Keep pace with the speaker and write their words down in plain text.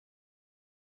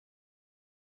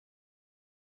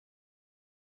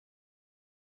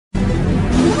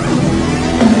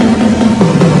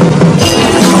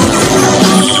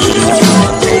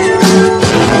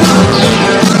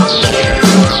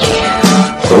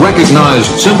recognized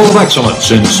symbol of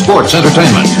excellence in sports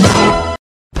entertainment.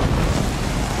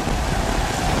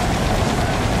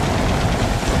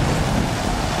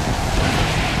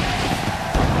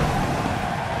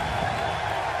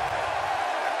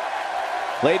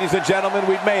 Ladies and gentlemen,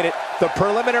 we've made it. The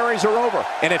preliminaries are over,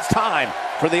 and it's time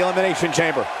for the Elimination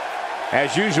Chamber.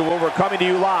 As usual, we're coming to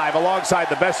you live alongside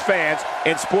the best fans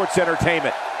in sports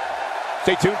entertainment.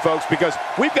 Stay tuned, folks, because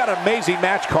we've got an amazing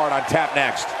match card on tap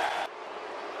next.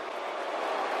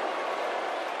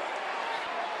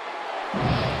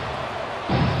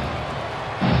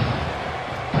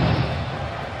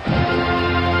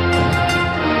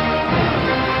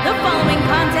 The following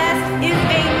contest is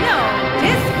a no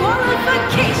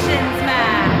disqualifications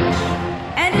match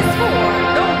and is for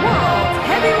the World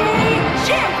Heavyweight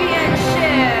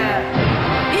Championship.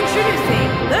 Introducing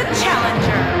the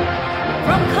challenger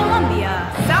from Columbia,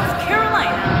 South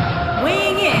Carolina,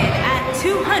 weighing in at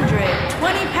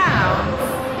 220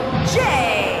 pounds,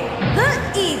 Jay the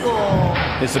Eagle.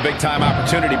 This is a big-time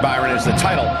opportunity, Byron, as the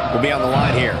title will be on the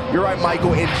line here. You're right,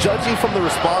 Michael, and judging from the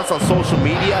response on social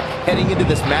media heading into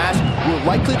this match, we're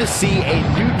likely to see a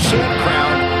new champ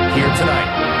crowned here tonight.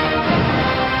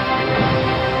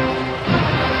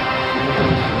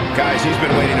 Guys, he's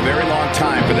been waiting a very long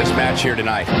time for this match here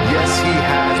tonight. Yes, he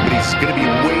has, but he's going to be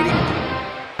waiting.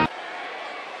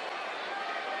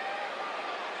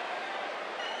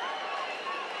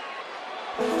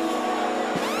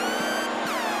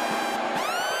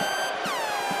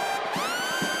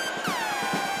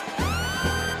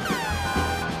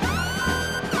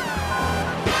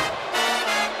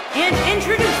 And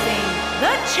introducing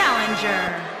the challenger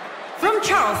from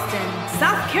Charleston,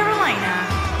 South Carolina,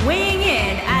 weighing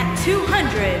in at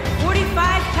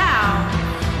 245 pounds,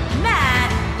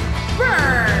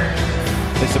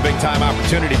 Burnz. This is a big-time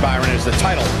opportunity, Byron, as the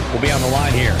title will be on the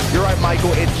line here. You're right,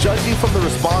 Michael, and judging from the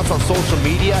response on social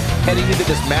media heading into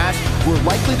this match, we're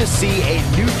likely to see a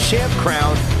new champ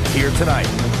crowned here tonight.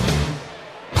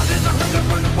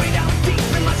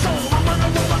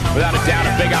 Without a doubt,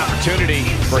 a big opportunity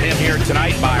for him here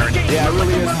tonight, Byron. Yeah, it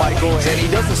really is, Michael, and he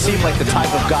doesn't seem like the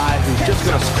type of guy who's just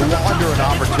going to squander an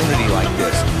opportunity like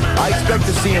this. I expect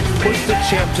to see him push the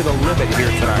champ to the limit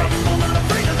here tonight.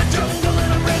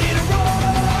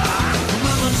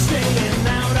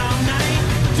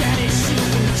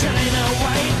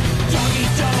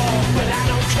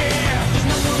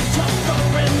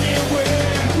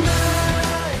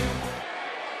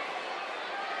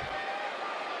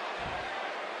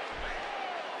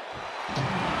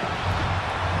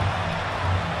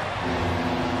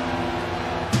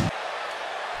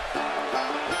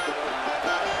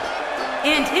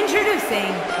 And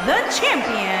introducing the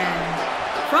champion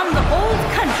from the old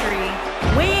country,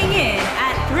 weighing in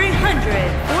at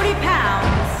 340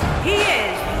 pounds, he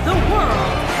is the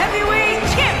World Heavyweight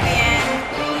Champion,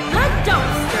 the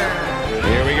Dumpster.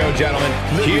 Here we go, gentlemen.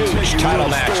 Huge title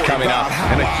match coming up.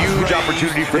 And a huge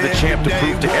opportunity for the champ to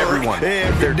prove to everyone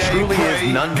that there truly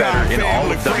is none better in all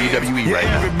of WWE right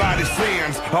now. Everybody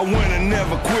sins. A winner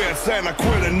never quits, and a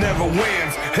quitter never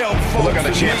wins. The look on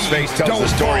the champ's face tells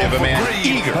the story of a man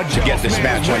eager to get this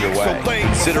match underway.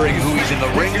 Considering who he's in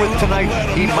the ring with tonight,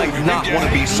 he might not want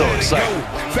to be so excited.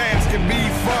 Fast can be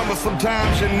fun, but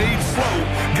sometimes you need slow.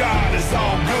 God is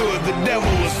all good, the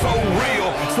devil is so real.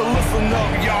 So listen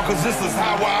up, y'all, cause this is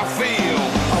how I feel.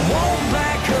 I won't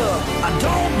back up, I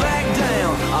don't back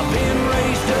down. I've been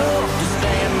raised up to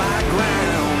stand my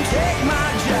ground. Take my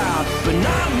job, but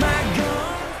not my gun.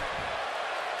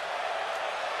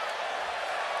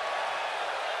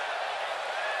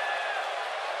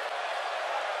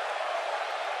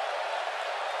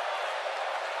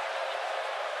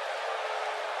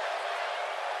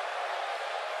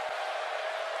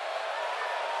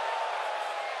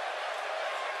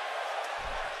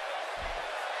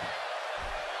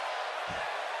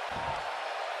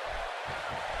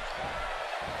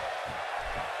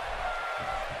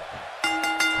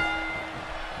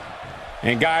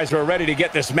 And guys, we're ready to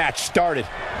get this match started.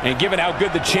 And given how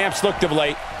good the champs looked of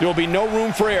late, there will be no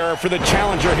room for error for the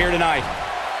challenger here tonight.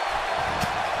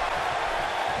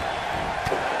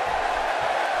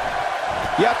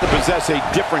 You have to possess a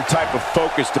different type of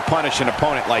focus to punish an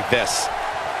opponent like this.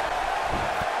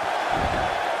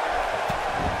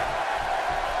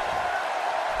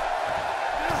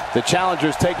 The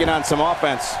challenger's taking on some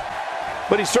offense,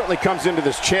 but he certainly comes into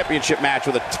this championship match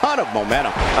with a ton of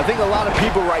momentum. I think a lot of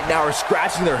people right now are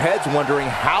scratching their heads wondering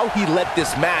how he let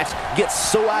this match get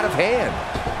so out of hand.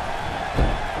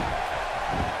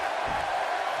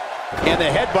 And the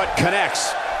headbutt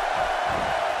connects.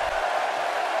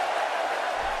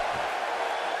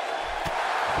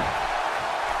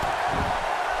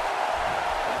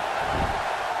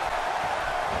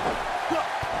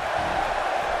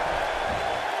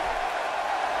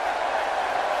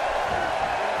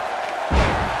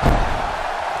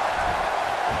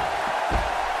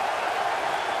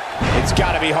 It's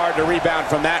got to be hard to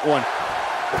rebound from that one.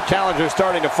 Challenger's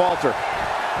starting to falter.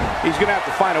 He's going to have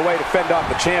to find a way to fend off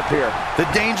the champ here. The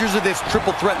dangers of this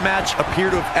triple threat match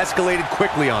appear to have escalated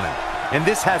quickly on him. And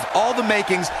this has all the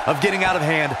makings of getting out of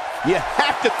hand. You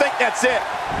have to think that's it.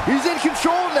 He's in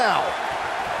control now.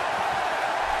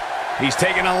 He's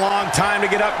taking a long time to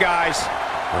get up, guys.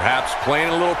 Perhaps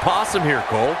playing a little possum here,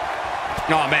 Cole.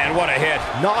 Oh, man, what a hit.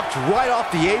 Knocked right off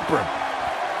the apron.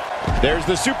 There's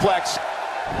the suplex.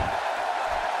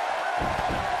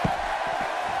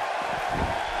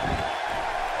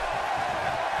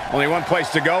 Only one place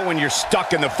to go when you're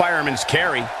stuck in the fireman's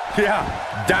carry. Yeah,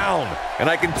 down. And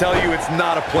I can tell you it's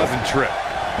not a pleasant trip.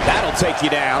 That'll take you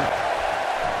down.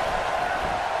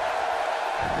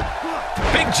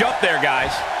 Big jump there,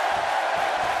 guys.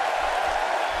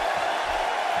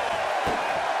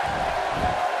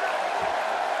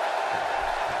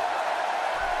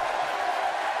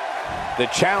 The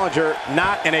challenger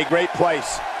not in a great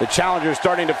place. The challenger is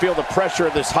starting to feel the pressure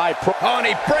of this high pro. Oh, and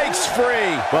he breaks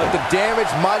free. But the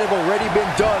damage might have already been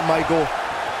done, Michael.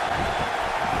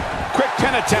 Quick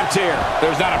pin attempt here.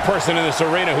 There's not a person in this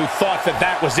arena who thought that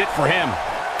that was it for him.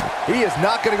 He is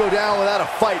not going to go down without a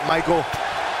fight, Michael.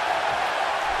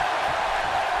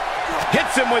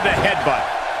 Hits him with a headbutt.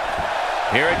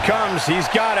 Here it comes. He's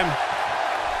got him.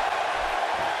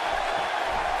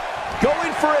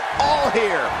 Going for it all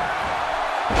here.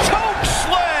 Choke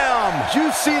slam! Did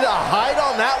you see the height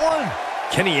on that one?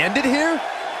 Can he end it here?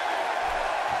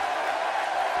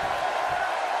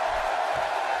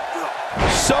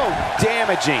 So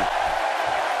damaging.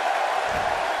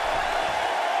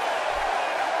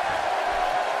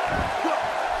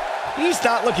 He's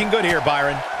not looking good here,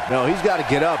 Byron. No, he's got to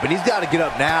get up, and he's got to get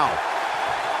up now.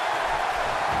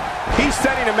 He's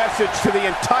sending a message to the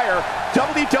entire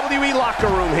WWE locker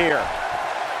room here.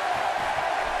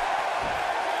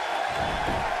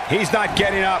 He's not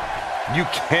getting up. You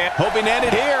can't. Hoping to end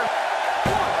it here.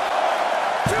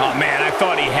 Oh, man, I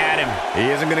thought he had him. He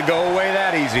isn't going to go away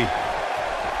that easy.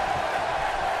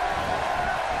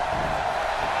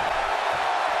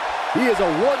 He is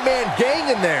a one-man gang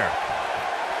in there.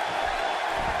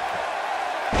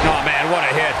 Oh, man, what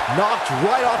a hit. Knocked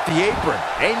right off the apron.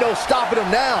 Ain't no stopping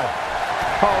him now.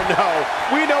 Oh, no.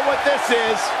 We know what this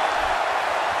is.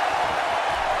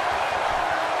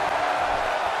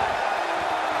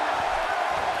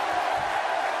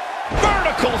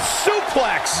 Vertical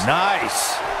suplex.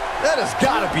 Nice. That has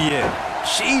got to be it.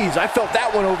 Jeez, I felt that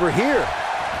one over here.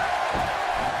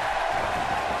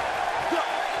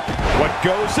 What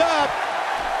goes up?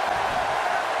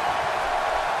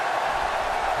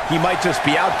 He might just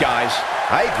be out, guys.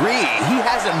 I agree. He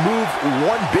hasn't moved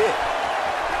one bit.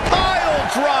 Pile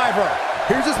driver.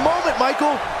 Here's his moment,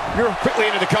 Michael. You're quickly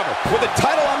into the cover with the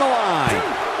title on the line.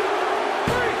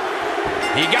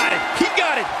 He got it. He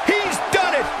got it. He's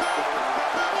done it.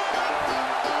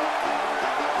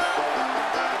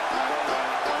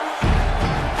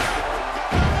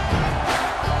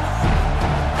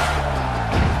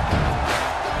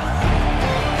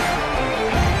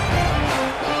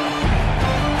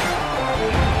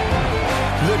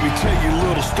 Let me tell you a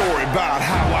little story about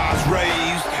how I was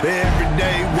raised.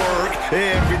 Everyday work,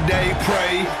 everyday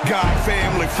pray. God,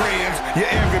 family, friends, yeah,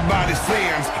 everybody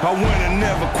sins. A winner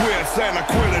never quits and a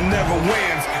quitter never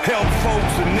wins. Help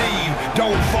folks in need,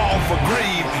 don't fall for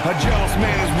greed. A jealous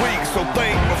man is weak, so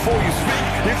think before you speak.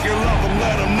 If you love them,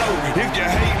 let them know. If you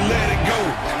hate, let it go.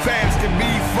 Fast can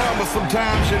be fun, but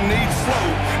sometimes you need slow.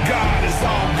 God is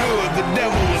all good, the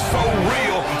devil is so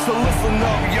real. So listen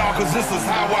up, y'all, cause this is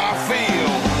how I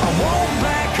feel. I won't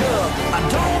back up, I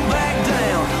don't back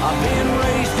down. I've been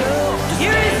raised up.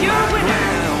 Here is your winner,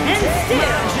 and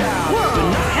still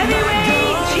World Heavyweight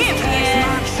Champion,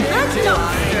 the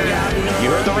Dumptruk. You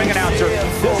heard the ring announcer.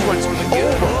 This one's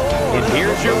over. And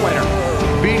here's your winner.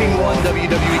 Beating one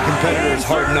WWE competitor is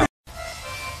hard enough.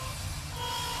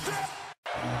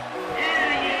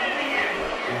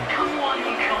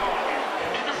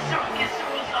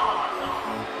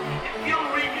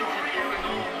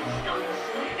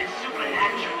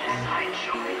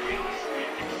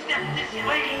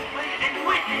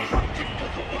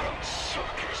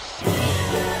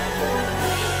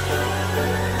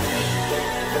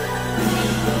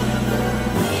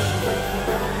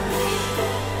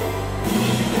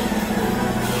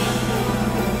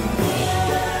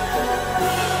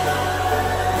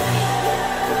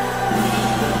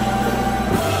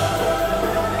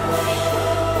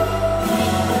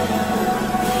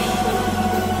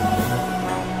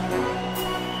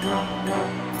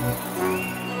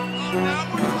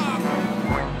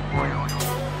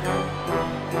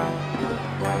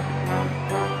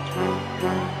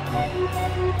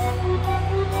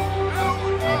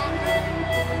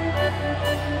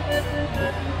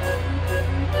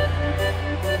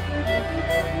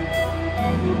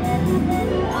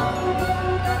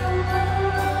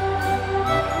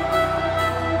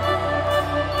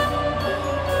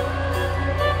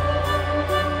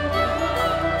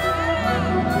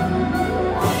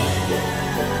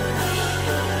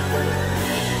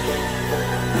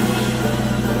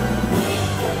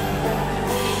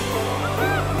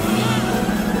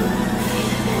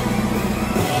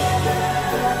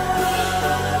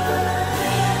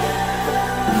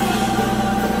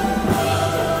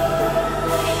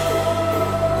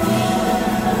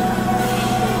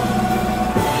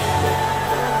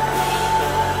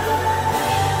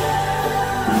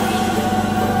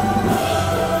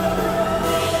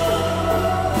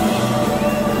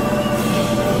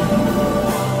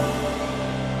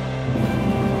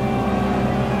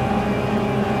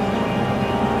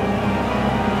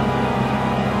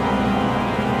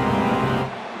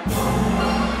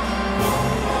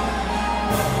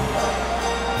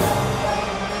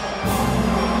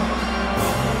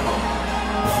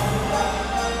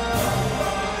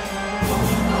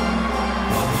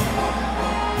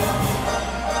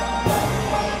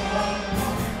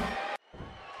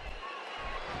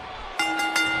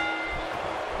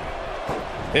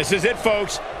 This is it,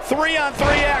 folks. 3-on-3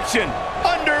 action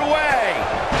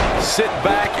underway. Sit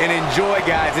back and enjoy,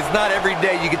 guys. It's not every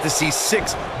day you get to see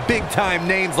 6 big-time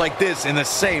names like this in the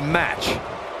same match.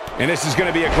 And this is going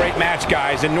to be a great match,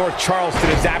 guys. And North Charleston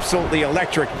is absolutely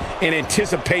electric in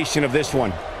anticipation of this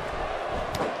one.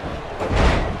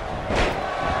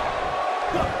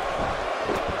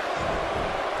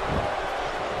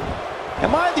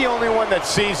 Am I the only one that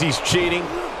sees he's cheating?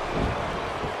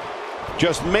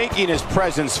 Just making his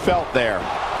presence felt there.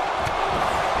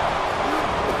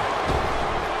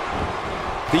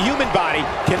 The human body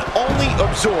can only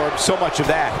absorb so much of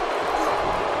that.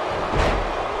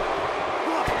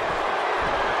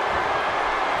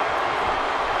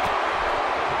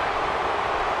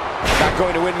 Not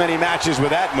going to win many matches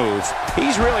with that move.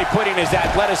 He's really putting his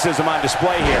athleticism on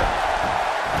display here.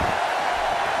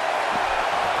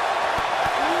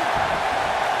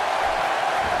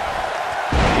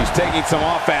 Taking some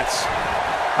offense.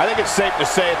 I think it's safe to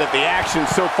say that the action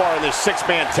so far in this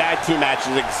 6-man tag team match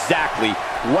is exactly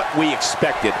what we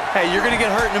expected. Hey, you're going to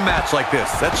get hurt in a match like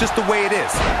this. That's just the way it is.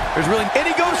 There's really... And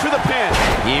he goes for the pin.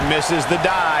 He misses the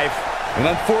dive. And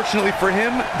unfortunately for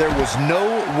him, there was no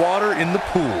water in the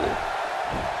pool.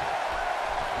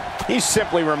 He's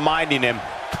simply reminding him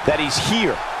that he's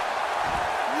here.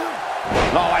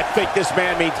 Oh, I think this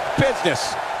man means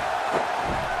business.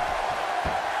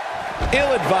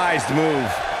 Ill-advised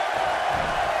move.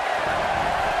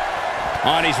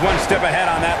 Oh, and he's one step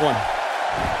ahead on that one.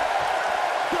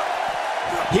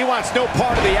 He wants no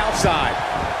part of the outside.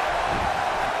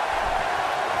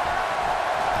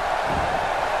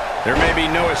 There may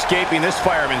be no escaping this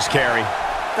fireman's carry.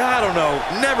 I don't know.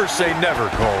 Never say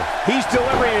never, Cole. He's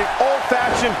delivering an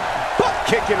old-fashioned butt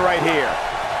kicking right here.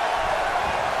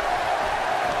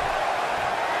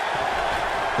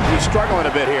 He's struggling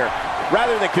a bit here.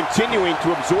 Rather than continuing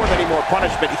to absorb any more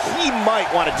punishment, he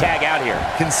might want to tag out here.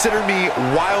 Consider me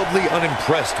wildly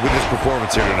unimpressed with his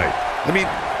performance here tonight. I mean,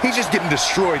 he's just getting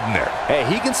destroyed in there. Hey,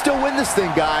 he can still win this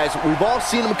thing, guys. We've all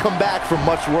seen him come back from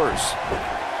much worse.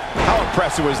 How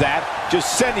impressive was that?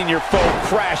 Just sending your foe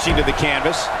crashing to the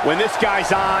canvas. When this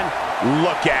guy's on,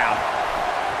 look out.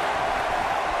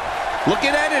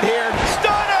 Looking at it here.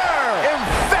 Stunner!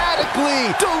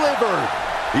 Emphatically delivered.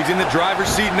 He's in the driver's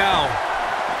seat now.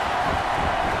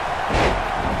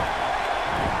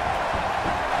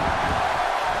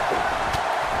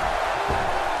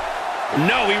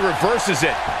 No, he reverses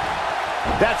it.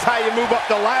 That's how you move up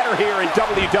the ladder here in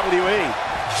WWE.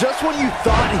 Just when you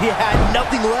thought he had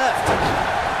nothing left.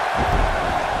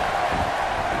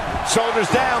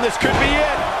 Shoulders down, this could be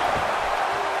it.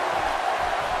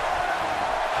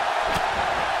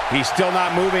 He's still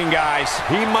not moving, guys.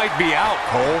 He might be out,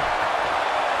 Cole.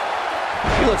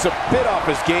 He looks a bit off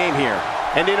his game here.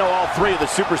 And you know, all 3 of the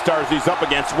superstars he's up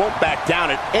against won't back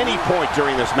down at any point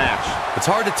during this match. It's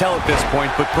hard to tell at this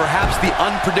point, but perhaps the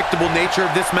unpredictable nature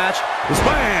of this match is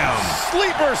BAM!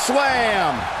 Sleeper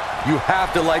slam! You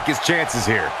have to like his chances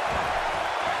here.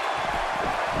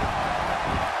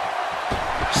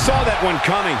 Saw that one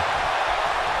coming.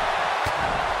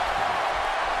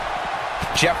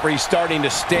 Jeffrey's starting to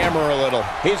stammer a little.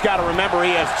 He's got to remember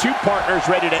he has 2 partners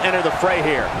ready to enter the fray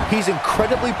here. He's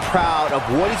incredibly proud of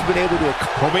what he's been able to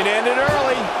accomplish. Hoping to end it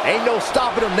early. Ain't no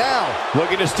stopping him now.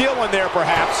 Looking to steal one there,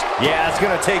 perhaps. Yeah, it's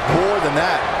going to take more than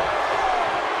that.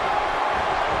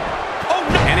 Oh,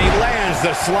 no. And he lands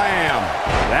the slam.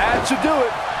 That should do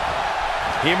it.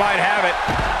 He might have it.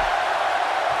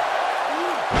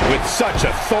 With such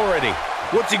authority.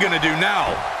 What's he going to do now?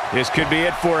 This could be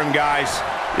it for him, guys.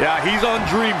 Yeah, he's on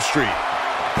Dream Street.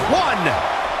 1,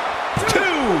 2.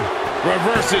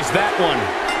 Reverses that one.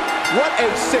 What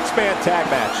a 6-man tag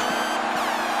match.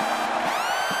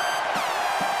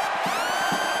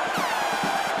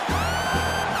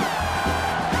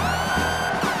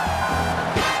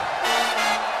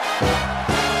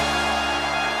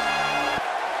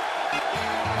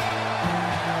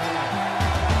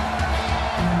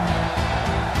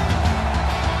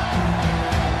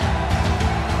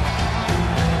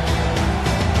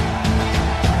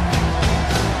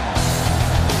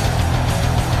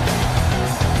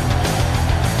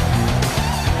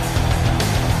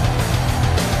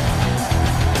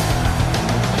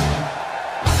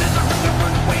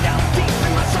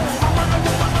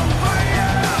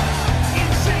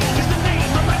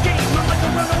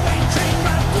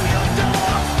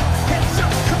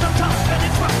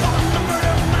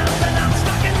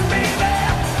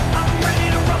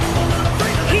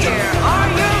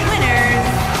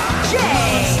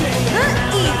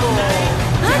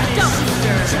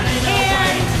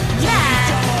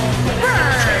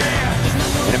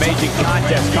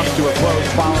 contest comes to a close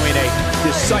following a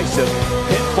decisive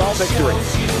pinfall victory.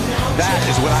 That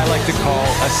is what I like to call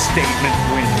a statement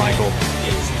win, Michael.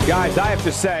 Guys, I have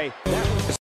to say,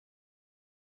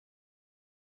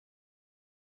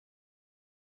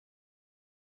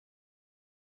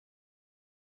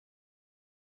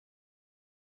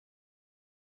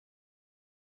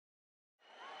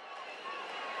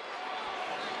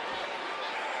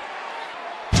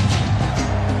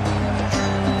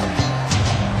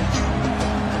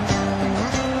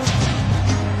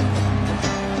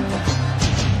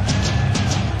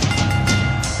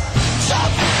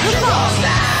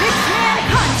 six-man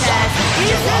contest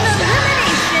is an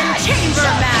Elimination Chamber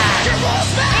match. And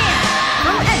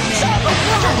from Edmond,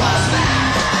 Oklahoma,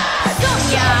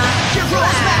 Sonya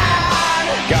Black.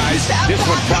 guys, this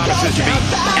one promises to be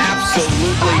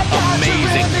absolutely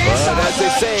amazing. But as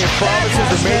they say, promises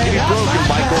are made to be broken,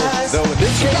 Michael. Though in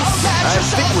this case, I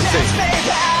think we're safe.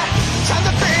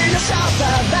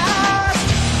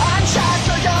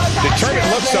 Determined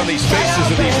looks on these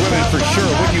faces of these women for sure.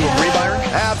 Wouldn't you agree, Byron?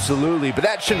 Absolutely, but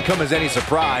that shouldn't come as any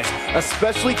surprise,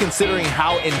 especially considering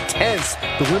how intense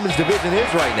the women's division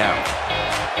is right now.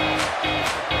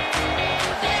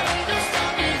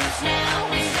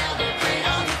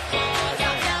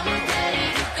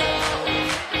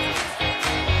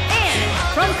 And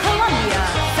from Columbia,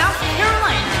 South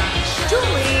Carolina,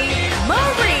 Julie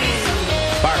Marie.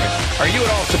 Byron, are you at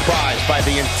all surprised by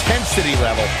the intensity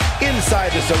level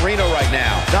inside this arena right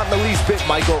now? Not in the least bit,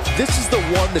 Michael. This is the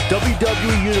one the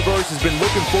WWE Universe has been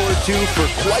looking forward to for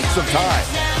quite some time.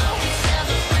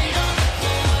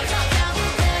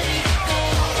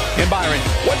 And Byron,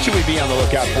 what should we be on the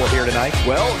lookout for here tonight?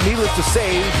 Well, needless to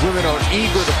say, women are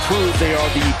eager to prove they are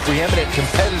the preeminent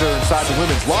competitor inside the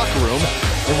women's locker room.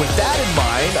 And with that in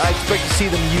mind, I expect to see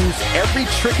them use every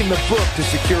trick in the book to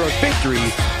secure a victory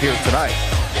here tonight.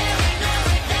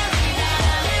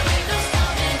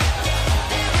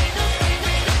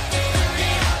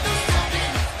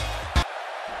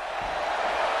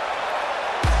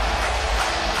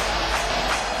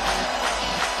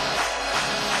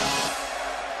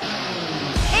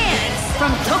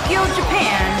 From Tokyo,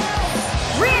 Japan,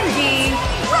 Randy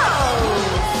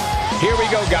Rose. Here we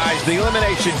go, guys. The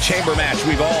Elimination Chamber match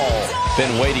we've all been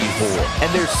waiting for.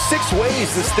 And there's 6 ways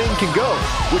this thing can go,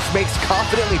 which makes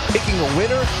confidently picking a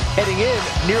winner heading in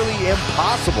nearly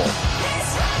impossible.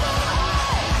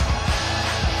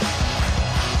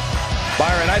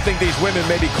 Byron, I think these women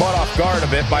may be caught off guard a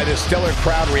bit by this stellar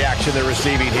crowd reaction they're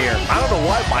receiving here. I don't know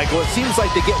why, Michael. It seems like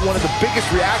they get one of the biggest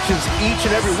reactions each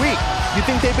and every week. You'd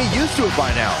think they'd be used to it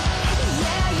by now.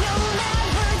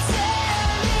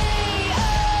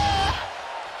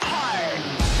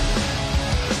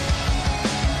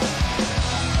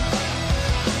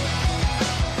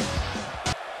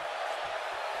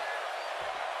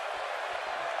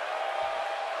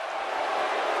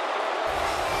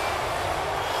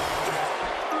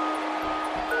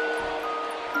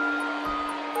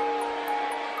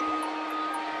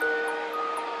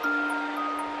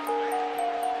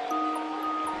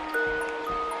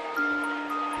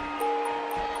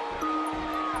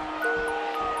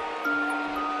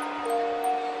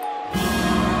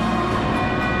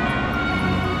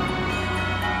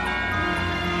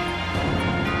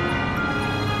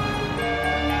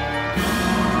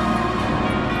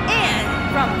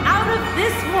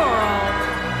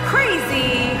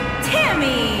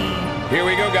 Here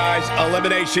we go, guys.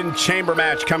 Elimination Chamber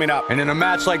match coming up. And in a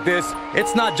match like this,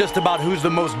 it's not just about who's the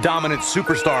most dominant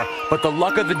superstar, but the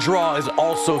luck of the draw is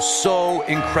also so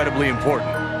incredibly important.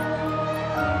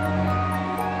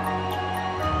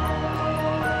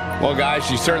 Well, guys,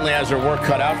 she certainly has her work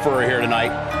cut out for her here tonight.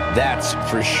 That's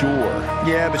for sure.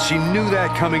 Yeah, but she knew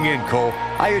that coming in, Cole.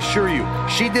 I assure you,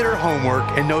 she did her homework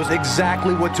and knows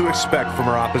exactly what to expect from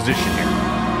her opposition here.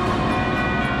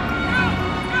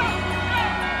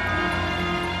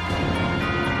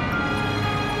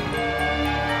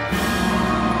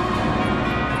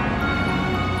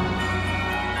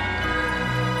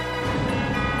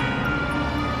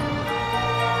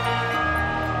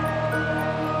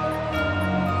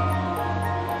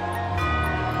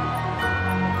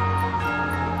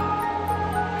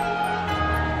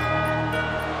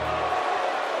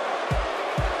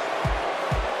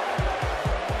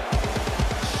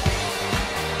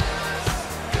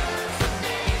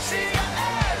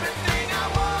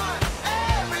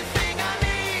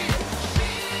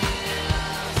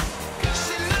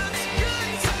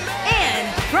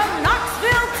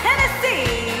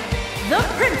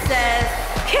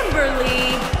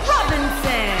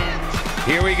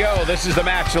 Here we go. This is the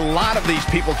match a lot of these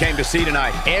people came to see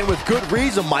tonight. And with good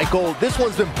reason, Michael. This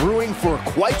one's been brewing for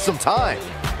quite some time.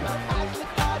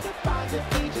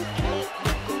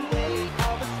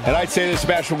 And I'd say this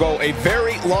match will go a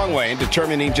very long way in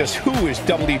determining just who is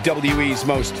WWE's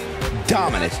most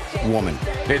dominant woman.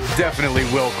 It definitely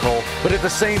will, Cole. But at the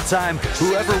same time,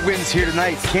 whoever wins here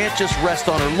tonight can't just rest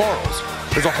on her laurels.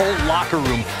 There's a whole locker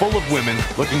room full of women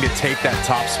looking to take that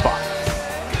top spot.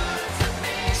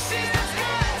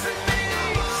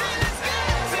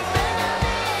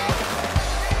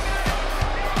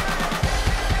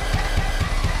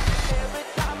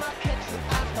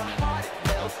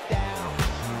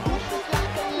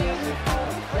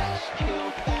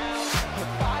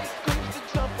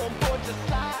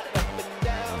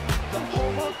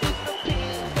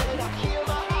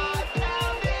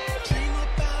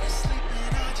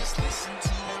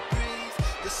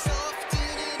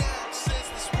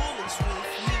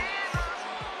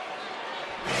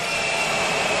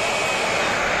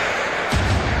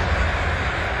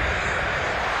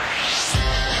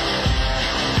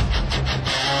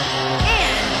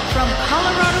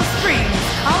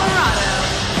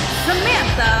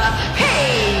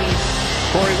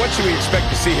 Corey, what should we expect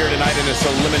to see here tonight in this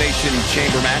Elimination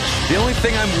Chamber match? The only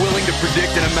thing I'm willing to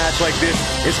predict in a match like this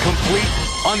is complete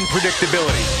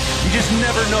unpredictability. You just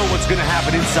never know what's going to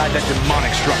happen inside that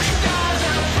demonic structure.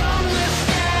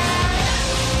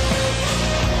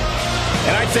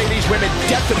 And I'd say these women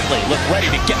definitely look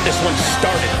ready to get this one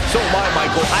started. So am I,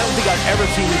 Michael. I don't think I've ever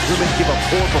seen these women give a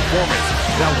poor performance.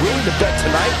 Now, willing to bet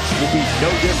tonight will be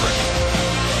no different.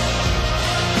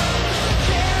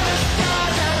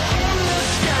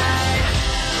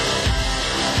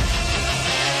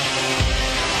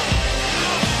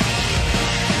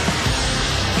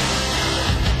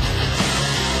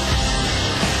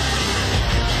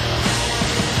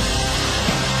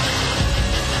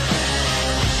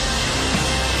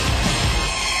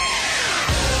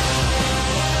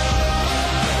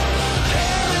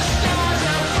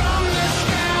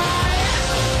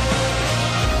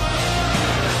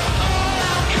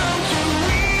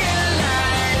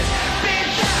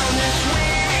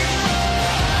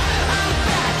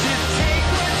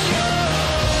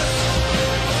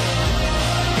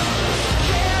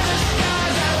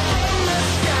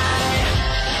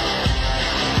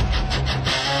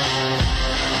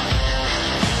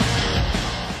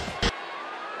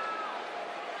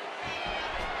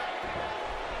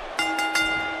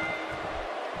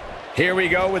 Here we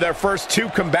go with our first two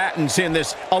combatants in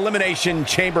this Elimination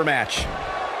Chamber match.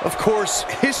 Of course,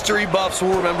 history buffs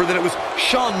will remember that it was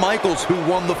Shawn Michaels who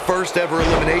won the first ever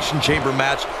Elimination Chamber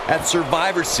match at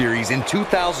Survivor Series in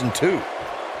 2002.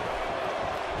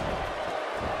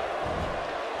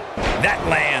 That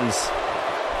lands.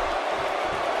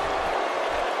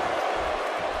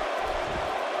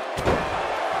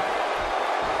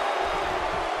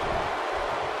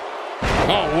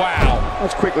 Oh, wow.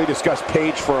 Let's quickly discuss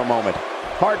Paige for a moment.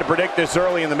 Hard to predict this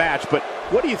early in the match, but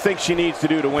what do you think she needs to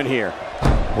do to win here?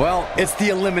 Well, it's the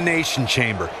Elimination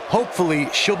Chamber. Hopefully,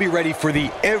 she'll be ready for the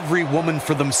every woman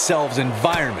for themselves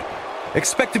environment.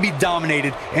 Expect to be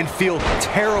dominated and feel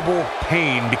terrible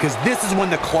pain because this is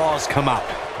when the claws come out.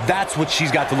 That's what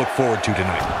she's got to look forward to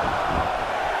tonight.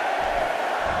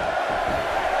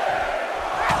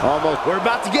 Almost. We're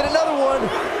about to get another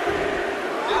one.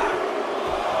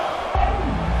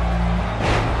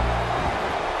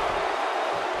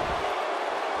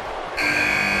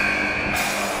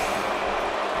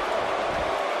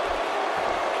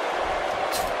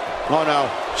 Oh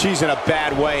no, she's in a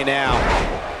bad way now.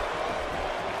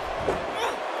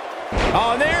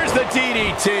 Oh, and there's the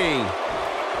DDT.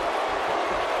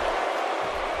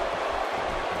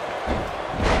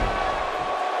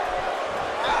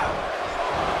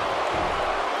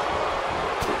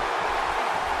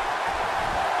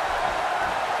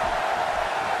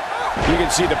 You can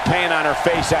see the pain on her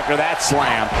face after that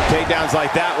slam. Takedowns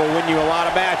like that will win you a lot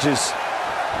of matches.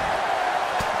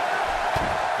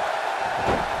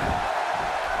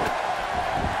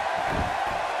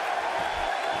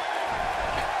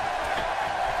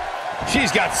 She's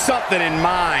got something in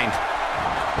mind.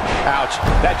 Ouch,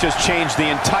 that just changed the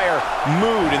entire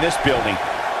mood in this building.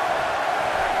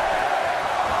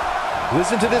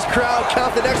 Listen to this crowd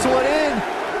count the next one in.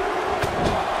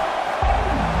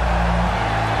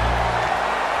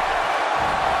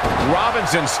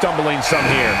 Robinson stumbling some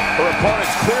here. Her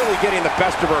opponent's clearly getting the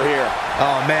best of her here.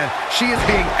 Oh, man, she is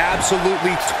being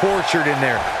absolutely tortured in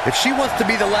there. If she wants to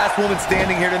be the last woman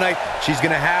standing here tonight, she's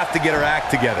going to have to get her act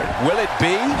together. Will it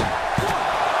be?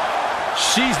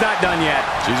 She's not done yet.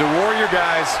 She's a warrior,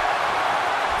 guys.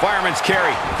 Fireman's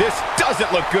carry. This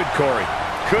doesn't look good, Corey.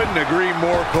 Couldn't agree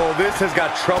more, Cole. This has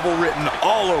got trouble written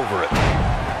all over it.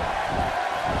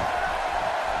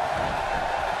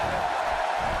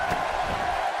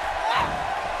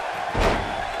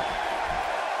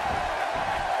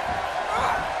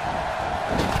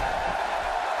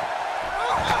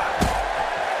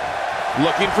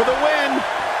 looking for the win.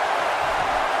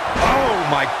 Oh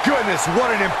my goodness,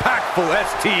 what an impactful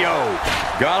STO.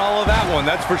 Got all of that one,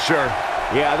 that's for sure.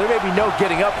 Yeah, there may be no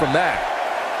getting up from that.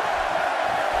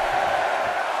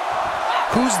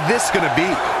 Who's this gonna be?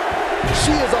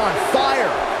 She is on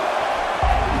fire.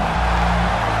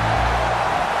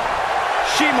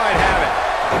 She might have it.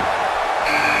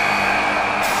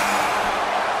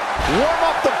 Warm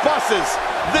up the buses.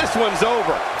 This one's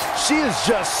over. She is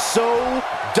just so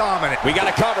dominant. We got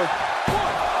it covered.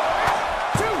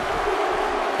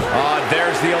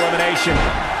 There's the elimination.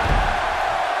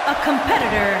 A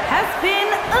competitor has been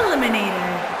eliminated.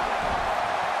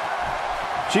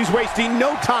 She's wasting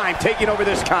no time taking over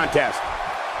this contest.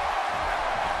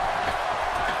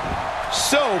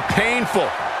 So painful.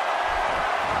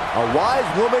 A wise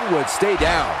woman would stay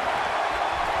down.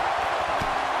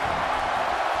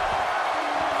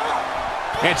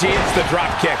 And she hits the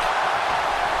drop kick.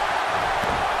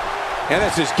 And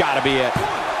this has got to be it.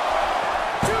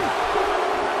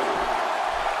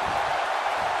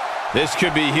 This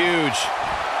could be huge.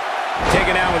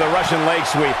 Taken out with a Russian leg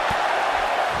sweep.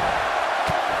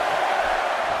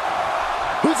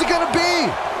 Who's it gonna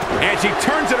be? And she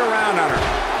turns it around on her.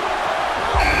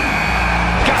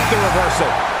 Got the reversal.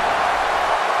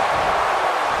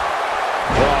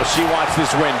 Oh, she wants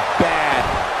this win bad.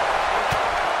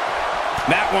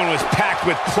 That one was packed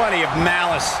with plenty of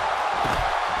malice.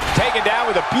 Taken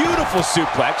down with a beautiful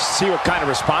suplex. See what kind of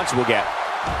response we'll get.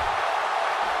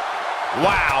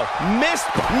 Wow,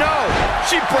 missed. No,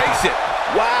 she breaks it.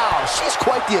 Wow, she's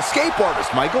quite the escape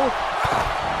artist, Michael.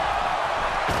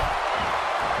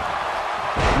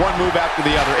 One move after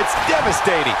the other. It's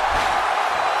devastating.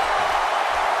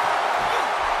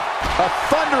 A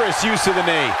thunderous use of the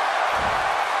knee.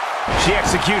 She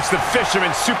executes the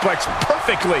fisherman suplex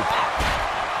perfectly.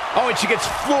 Oh, and she gets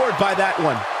floored by that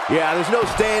one. Yeah, there's no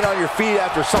staying on your feet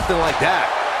after something like that.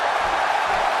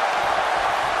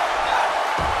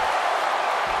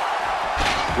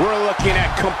 We're looking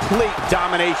at complete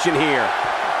domination here.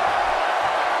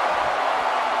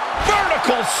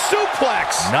 Vertical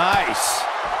suplex. Nice.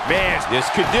 Man, this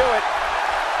could do it.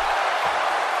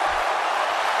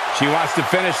 She wants to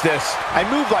finish this. A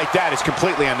move like that is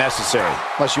completely unnecessary,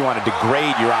 unless you want to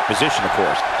degrade your opposition, of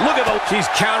course. Look at the... She's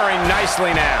countering nicely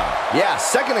now. Yeah, a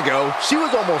second ago, she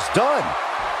was almost done.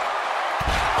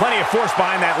 Plenty of force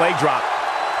behind that leg drop.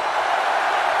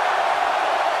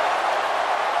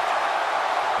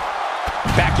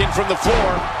 Back in from the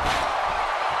floor.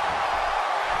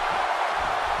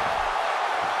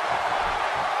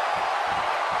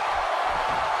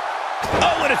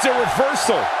 Oh, and it's a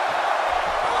reversal.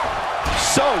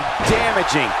 So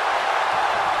damaging.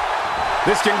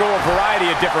 This can go a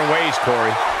variety of different ways,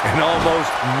 Corey. And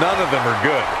almost none of them are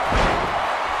good.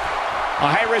 A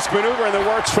high-risk maneuver in the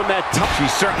works from that top. She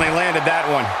certainly landed that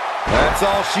one. That's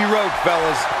all she wrote,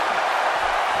 fellas.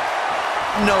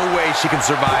 No way she can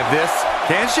survive this.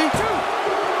 Can she?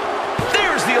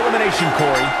 There's the elimination,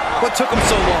 Corey. What took them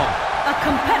so long? A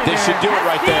competitor This should do it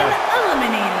right there.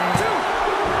 eliminated.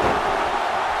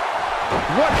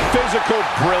 What physical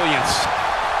brilliance.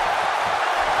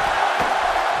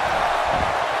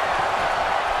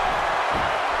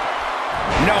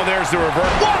 No, there's the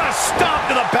reverse. What a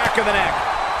stomp to the back of the neck.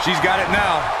 She's got it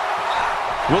now.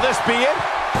 Will this be it?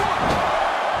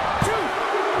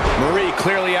 Marie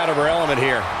clearly out of her element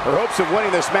here. Her hopes of winning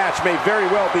this match may very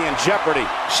well be in jeopardy.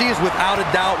 She is without a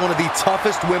doubt one of the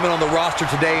toughest women on the roster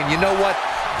today, and you know what?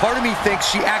 Part of me thinks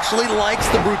she actually likes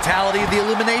the brutality of the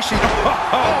elimination.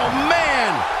 Oh,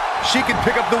 man! She can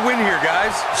pick up the win here,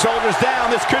 guys. Shoulders down,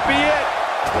 this could be it.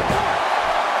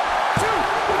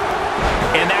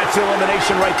 And that's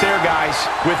elimination right there, guys.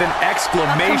 With an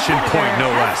exclamation point, no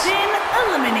less. Been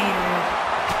eliminated.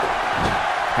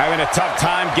 Having a tough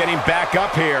time getting back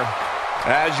up here.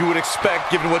 As you would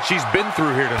expect, given what she's been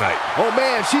through here tonight. Oh,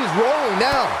 man, she's rolling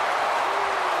now.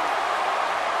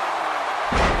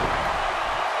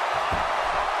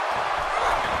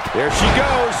 There she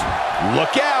goes.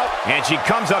 Look out. And she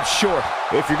comes up short.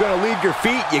 If you're going to leave your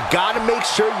feet, you got to make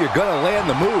sure you're going to land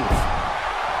the move.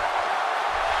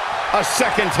 A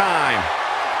second time.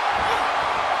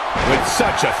 With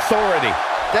such authority.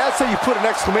 That's how you put an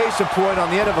exclamation point on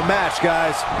the end of a match,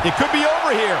 guys. It could be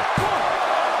over here.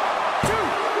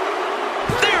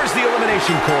 There's the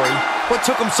elimination, Corey. What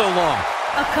took them so long?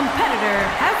 A competitor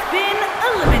has been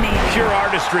eliminated. Pure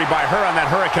artistry by her on that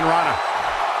Hurricane Rana.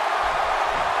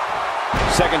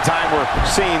 Second time we're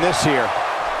seeing this here.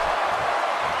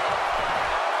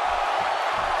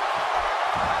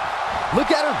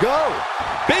 Look at her go.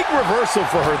 Big reversal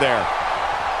for her there.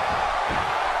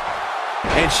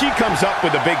 And she comes up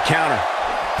with a big counter.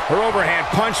 Her overhand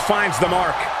punch finds the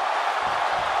mark.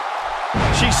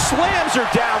 She slams her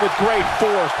down with great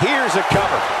force. Here's a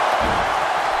cover.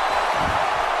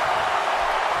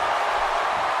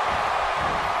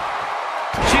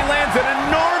 She lands an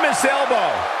enormous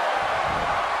elbow.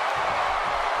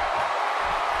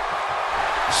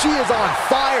 She is on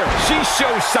fire. She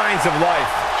shows signs of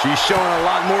life. She's showing a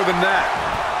lot more than that.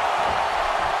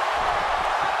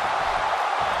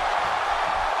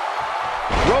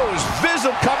 Rose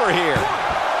visible cover here.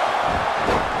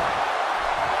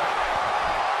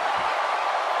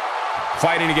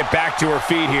 Fighting to get back to her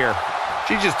feet here.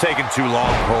 She's just taking too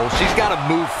long, Cole. She's got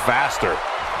to move faster.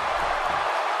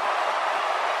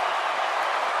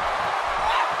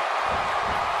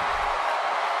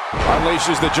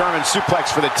 Unleashes the German suplex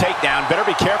for the takedown. Better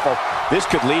be careful. This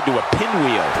could lead to a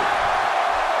pinwheel.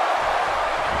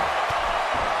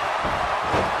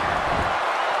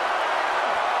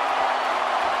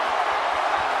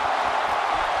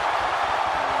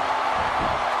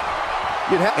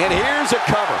 And here's a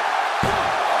cover.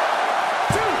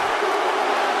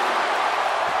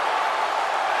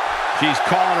 She's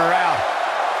calling her out.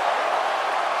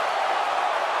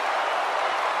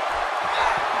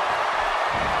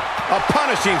 A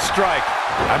punishing strike.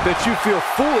 I bet you feel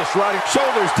foolish riding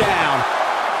shoulders down.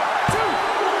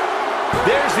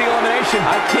 There's the elimination.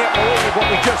 I can't believe what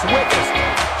we just witnessed.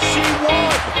 She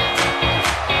won.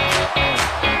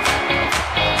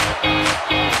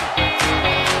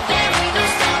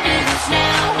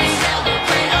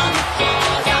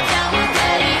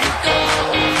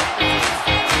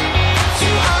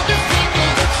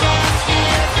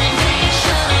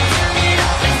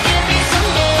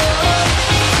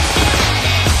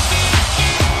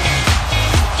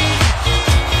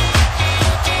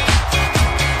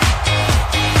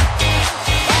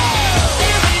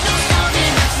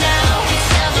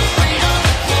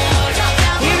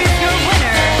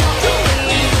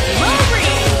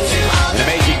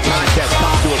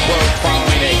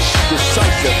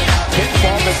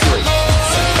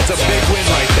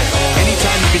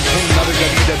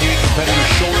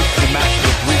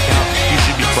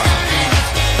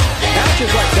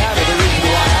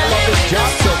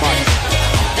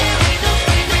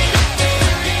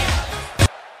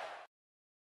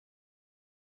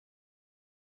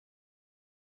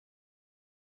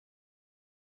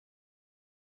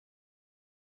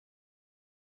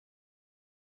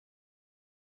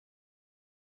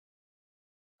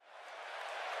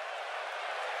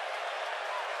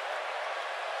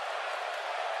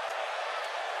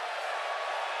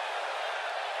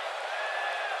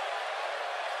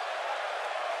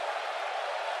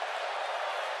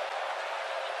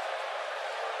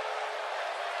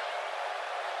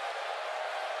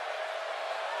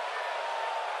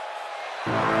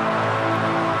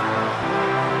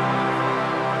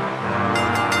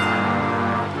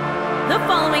 The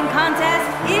following contest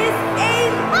is a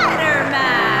ladder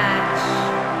match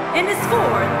and is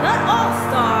for the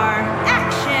All-Star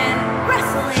Action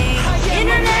Wrestling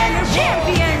Internet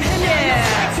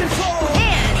Championship.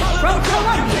 And from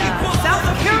Columbia, South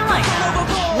Carolina,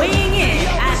 weighing in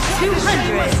at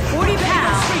 240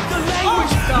 pounds,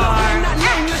 All-Star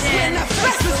Action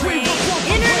Wrestling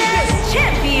Internet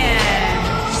Champion,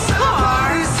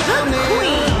 Scar the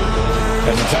Queen.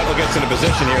 As the title gets into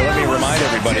position here, let me remind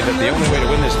everybody that the only way to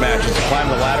win this match is to climb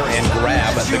the ladder and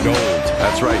grab the gold.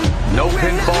 That's right. No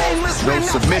pinfalls, no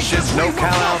submissions, no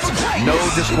countouts, no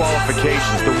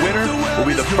disqualifications. The winner will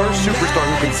be the first superstar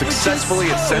who can successfully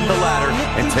ascend the ladder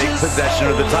and take possession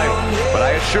of the title. But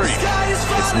I assure you,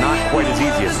 it's not quite as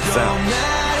easy as it sounds.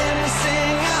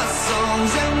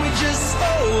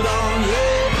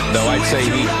 Though I'd say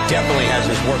he definitely has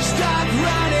his work.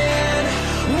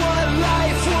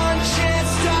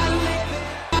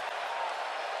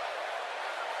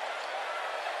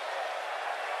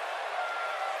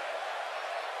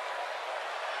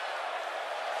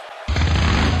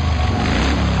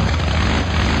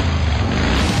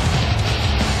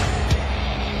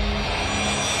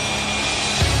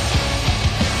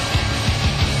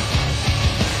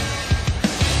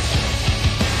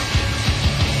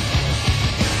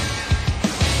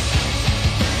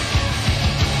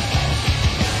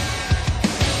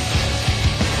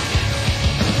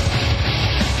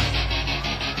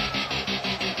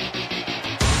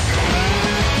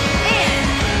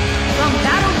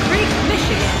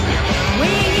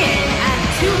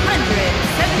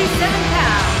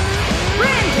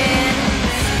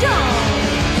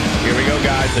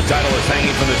 The title is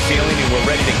hanging from the ceiling, and we're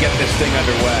ready to get this thing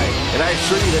underway. And I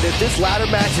assure you that if this ladder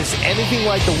match is anything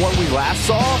like the one we last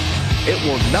saw, it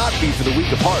will not be for the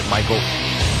weak of heart, Michael.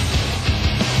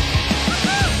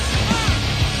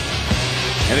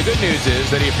 And the good news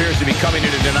is that he appears to be coming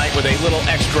into tonight with a little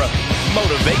extra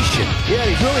motivation. Yeah,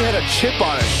 he's really had a chip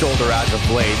on his shoulder as of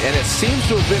late, and it seems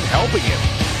to have been helping him.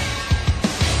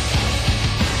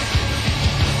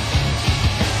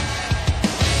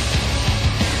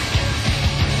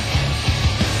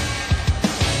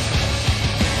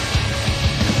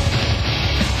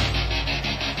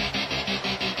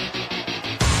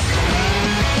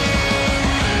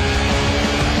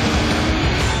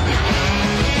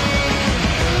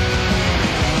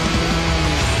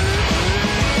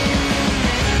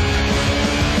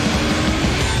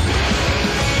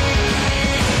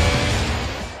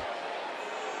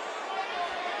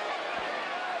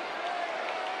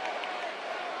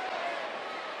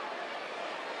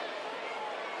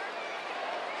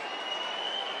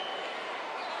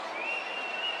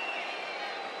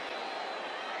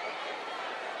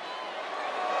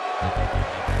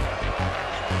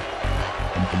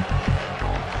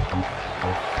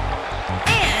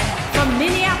 And from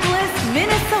Minneapolis,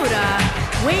 Minnesota,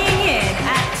 weighing in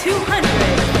at 240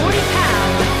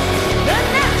 pounds, the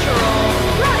natural,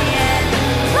 Ryan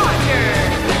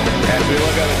Rogers. As we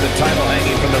look up at the title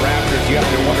hanging from the rafters, you have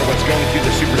to wonder what's going through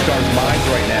the superstars' minds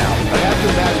right now. I have to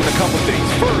imagine a couple things.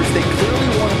 First, they clearly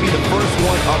want to be the first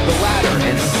one up the ladder.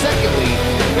 And secondly,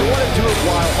 they want to do it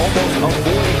while almost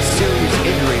avoiding serious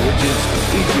injury, which is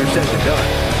easier said than done.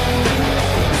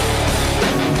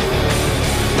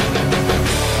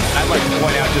 I'd like to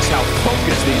point out just how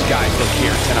focused these guys look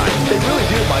here tonight. They really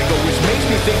do, Michael, which makes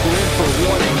me think we're in for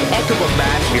one heck of a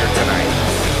match here tonight.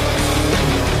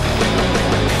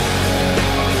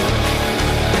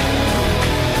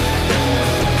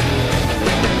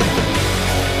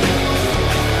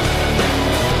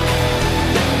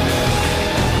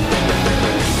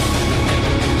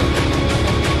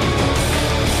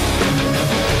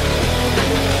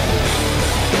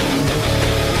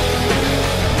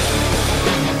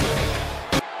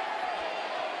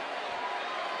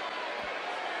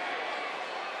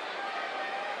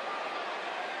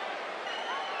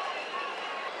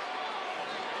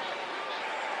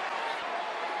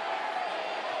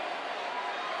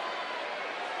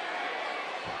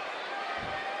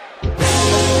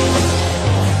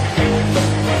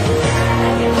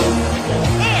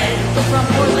 From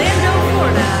Orlando,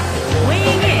 Florida,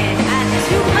 weighing in at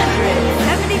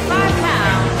 275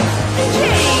 pounds,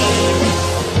 James.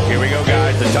 Here we go,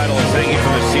 guys. The title is hanging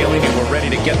from the ceiling, and we're ready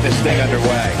to get this thing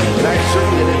underway. And I assure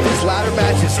you that if this ladder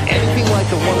match is anything like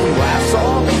the one we last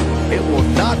saw, it will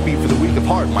not be for the weak of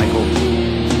heart, Michael.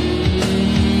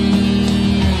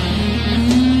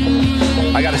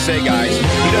 I gotta say, guys,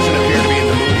 he doesn't appear to be in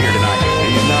the mood here tonight.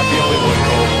 He's not the only one,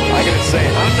 Cole. I gotta say,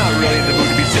 I'm not really in the mood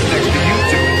to be sitting next to you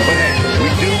two. But hey, we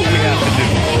do what we have to do.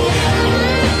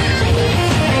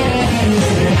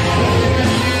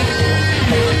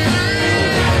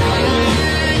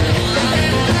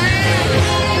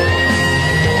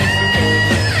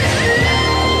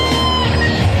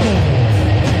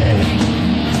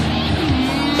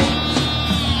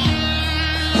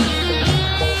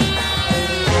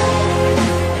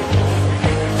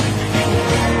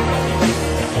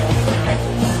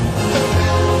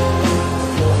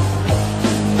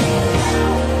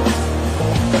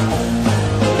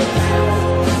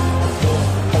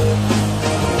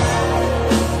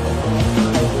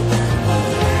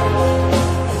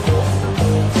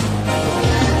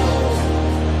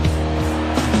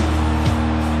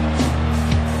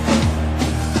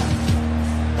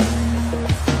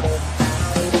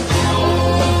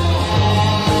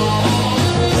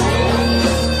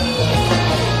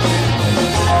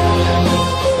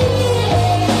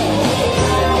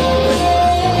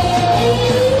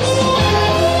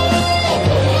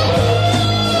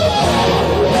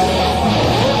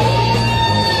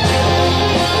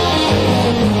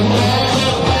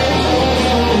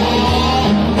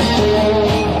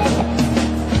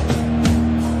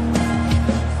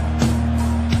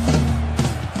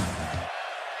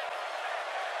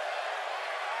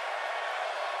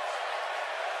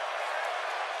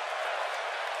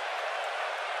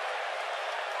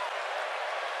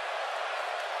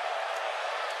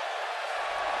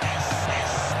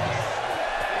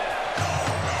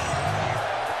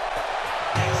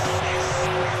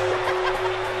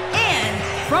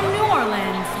 From New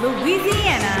Orleans,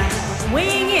 Louisiana,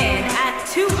 weighing in at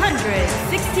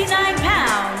 269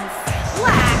 pounds,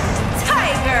 Black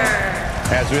Tiger.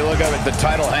 As we look up at the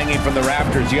title hanging from the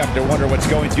rafters, you have to wonder what's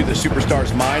going through the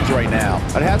superstars' minds right now.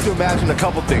 I'd have to imagine a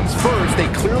couple things. First, they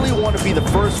clearly want to be the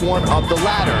first one up the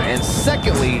ladder. And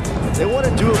secondly, they want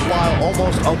to do it while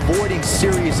almost avoiding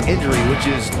serious injury, which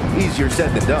is easier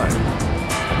said than done.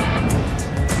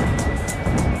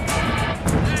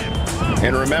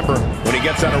 And remember, when he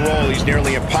gets on a roll, he's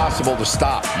nearly impossible to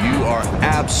stop. You are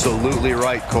absolutely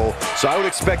right, Cole. So I would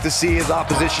expect to see his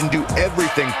opposition do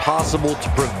everything possible to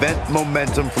prevent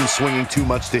momentum from swinging too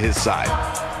much to his side.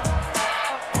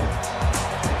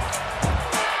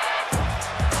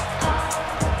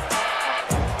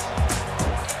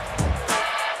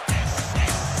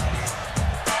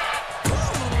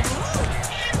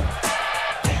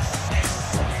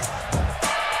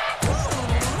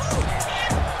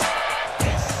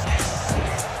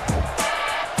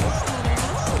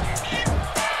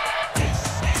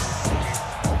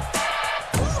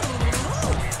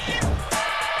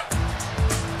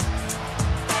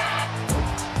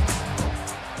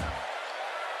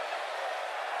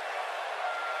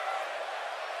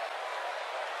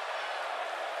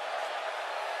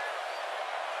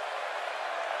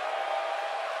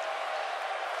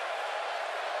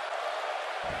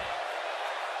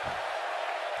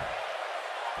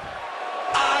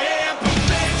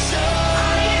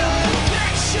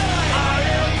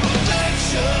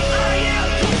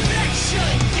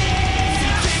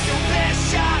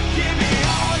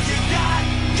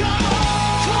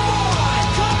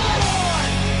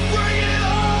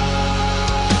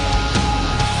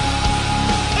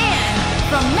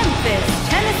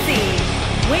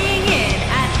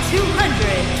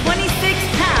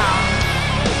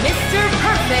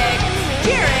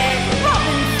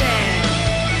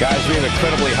 Guys, we have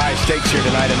incredibly high stakes here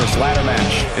tonight in this ladder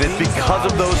match. And it's because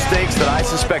of those stakes that I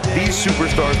suspect these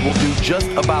superstars will do just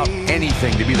about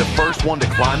anything to be the first one to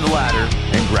climb the ladder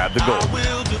and grab the gold.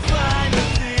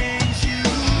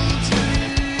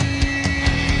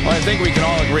 Well, I think we can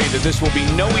all agree that this will be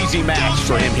no easy match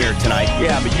for him here tonight.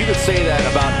 Yeah, but you could say that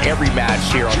about every match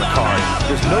here on the card.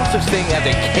 There's no such thing as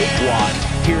a cakewalk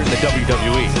here in the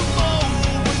WWE.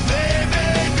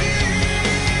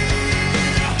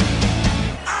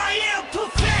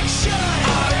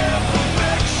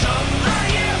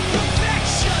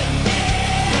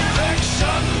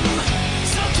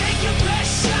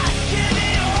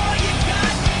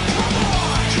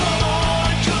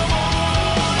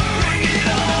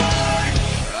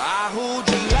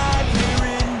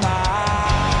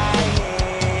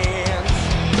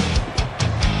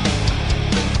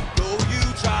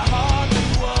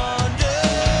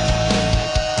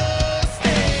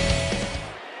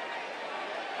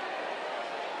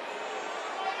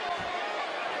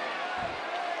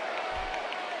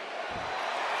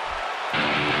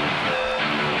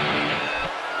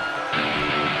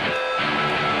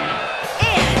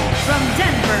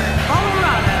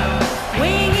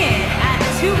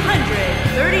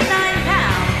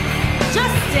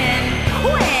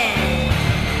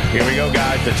 Here we go,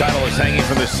 guys. The title is hanging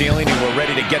from the ceiling, and we're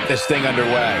ready to get this thing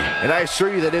underway. And I assure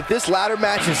you that if this ladder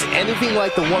match is anything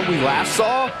like the one we last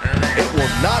saw, it will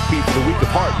not be for the weak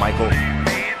of heart, Michael.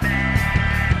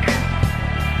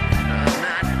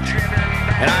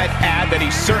 And I'd add that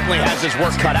he certainly has his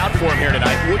work cut out for him here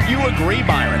tonight. Would you agree,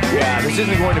 Byron? Yeah, this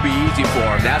isn't going to be easy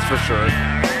for him, that's for sure.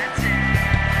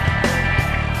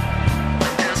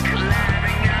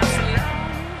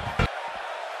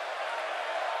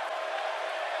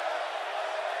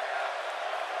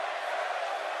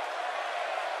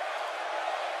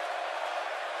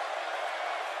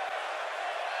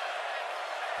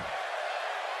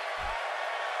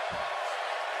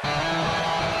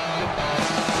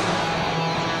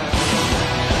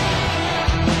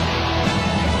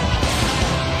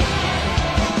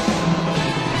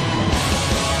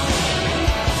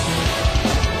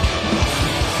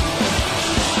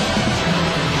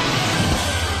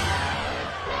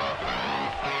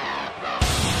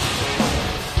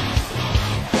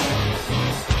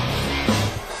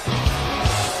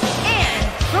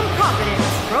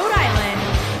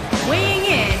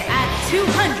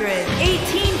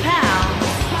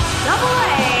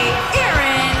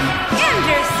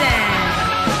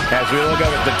 As we look at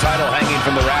the title hanging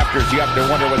from the rafters, you have to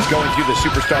wonder what's going through the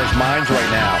superstars' minds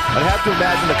right now. I'd have to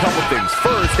imagine a couple things.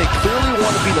 First, they clearly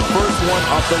want to be the first one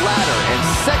up the ladder. And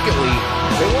secondly,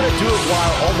 they want to do it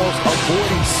while almost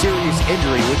avoiding serious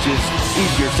injury, which is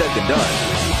easier said than done.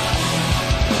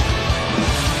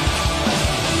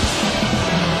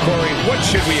 Corey, what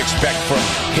should we expect from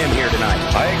him here tonight?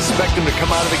 I expect him to come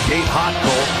out of the gate hot,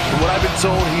 Cole. From what I've been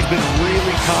told, he's been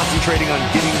really concentrating on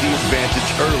getting the advantage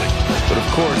early. But of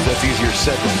course, that's easier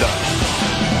said than done.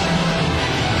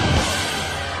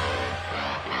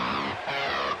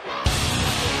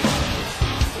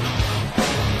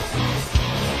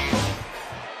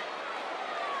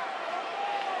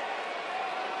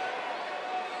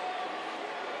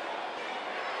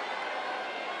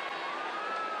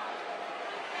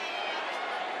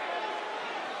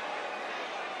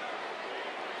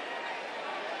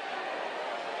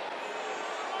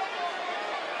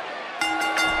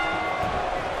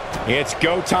 It's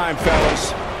go time,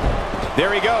 fellas.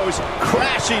 There he goes,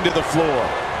 crashing to the floor.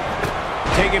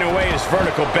 Taking away his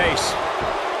vertical base.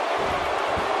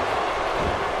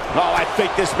 Oh, I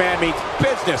think this man means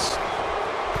business.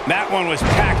 That one was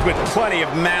packed with plenty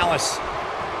of malice.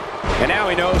 And now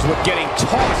he knows what getting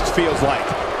tossed feels like.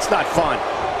 It's not fun.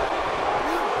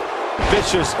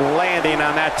 Vicious landing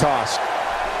on that toss.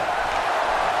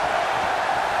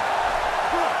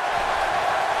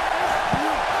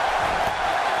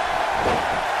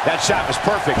 That shot was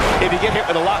perfect. If you get hit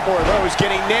with a lot more of those,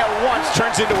 getting nailed once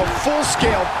turns into a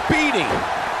full-scale beating.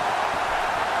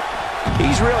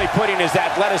 He's really putting his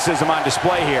athleticism on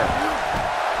display here.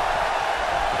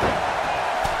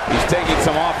 He's taking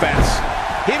some offense.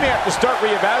 He may have to start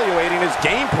reevaluating his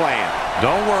game plan.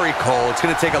 Don't worry, Cole. It's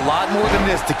going to take a lot more than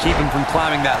this to keep him from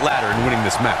climbing that ladder and winning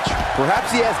this match.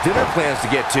 Perhaps he has dinner plans to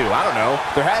get to. I don't know.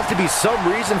 There has to be some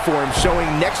reason for him showing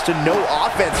next to no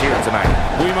offense here tonight.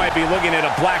 We might be looking at a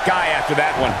black eye after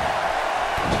that one.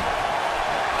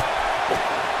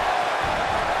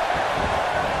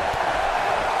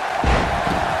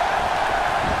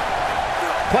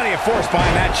 Plenty of force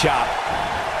behind that chop.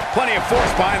 Plenty of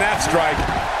force behind that strike.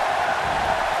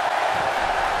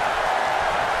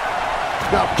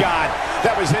 Oh, God,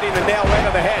 that was hitting the nail right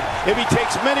on the head. If he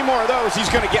takes many more of those,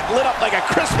 he's going to get lit up like a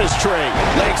Christmas tree.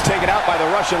 Legs taken out by the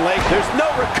Russian leg. There's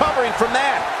no recovering from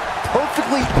that.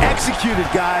 Perfectly executed,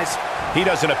 guys. He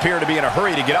doesn't appear to be in a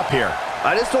hurry to get up here.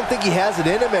 I just don't think he has it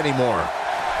in him anymore.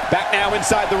 Back now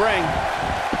inside the ring.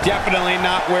 Definitely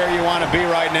not where you want to be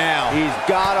right now. He's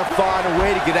got to find a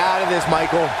way to get out of this,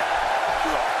 Michael.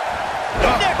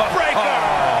 Neck breaker!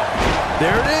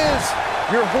 There it is.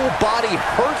 Your whole body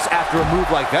hurts after a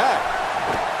move like that.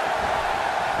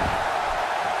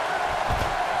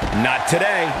 Not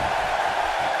today.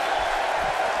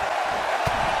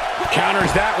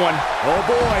 Counters that one. Oh,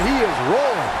 boy, he is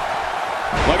rolling.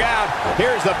 Look out.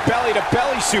 Here's the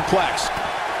belly-to-belly suplex.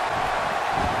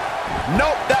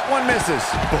 Nope, that one misses.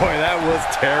 Boy, that was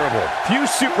terrible. Few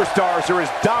superstars are as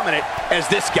dominant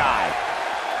as this guy.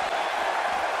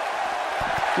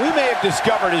 We may have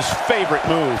discovered his favorite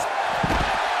move.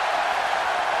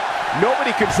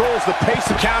 Nobody controls the pace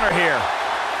of counter here.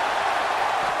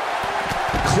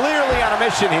 Clearly on a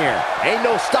mission here. Ain't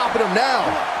no stopping him now.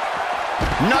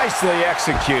 Nicely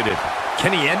executed.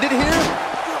 Can he end it here?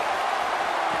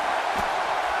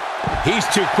 He's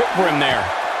too quick for him there.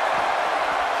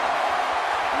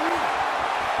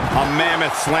 A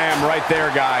mammoth slam right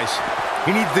there, guys.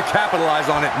 He needs to capitalize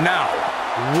on it now.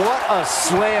 What a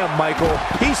slam, Michael.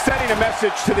 He's sending a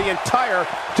message to the entire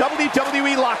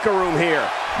WWE locker room here.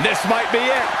 This might be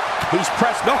it. He's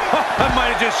pressed. No, that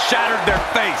might have just shattered their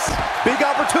face. Big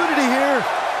opportunity here.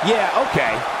 Yeah,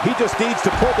 okay. He just needs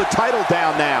to pull the title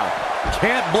down now.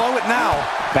 Can't blow it now.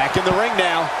 Back in the ring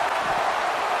now.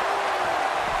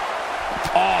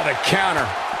 Oh, the counter.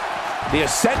 The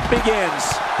ascent begins.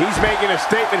 He's making a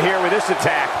statement here with this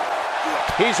attack.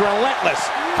 He's relentless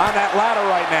on that ladder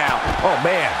right now. Oh,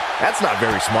 man, that's not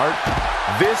very smart.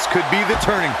 This could be the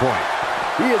turning point.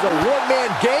 He is a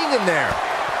one-man gang in there.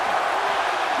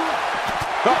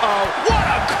 Uh-oh, what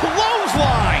a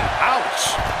clothesline! Ouch.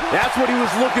 That's what he was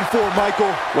looking for,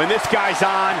 Michael. When this guy's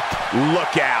on,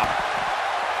 look out.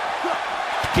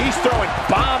 He's throwing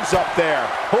bombs up there.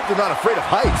 Hope they're not afraid of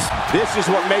heights. This is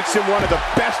what makes him one of the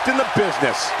best in the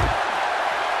business.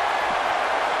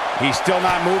 He's still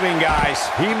not moving, guys.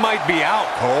 He might be out,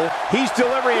 Cole. He's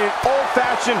delivering an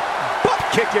old-fashioned butt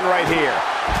kicking right here.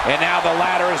 And now the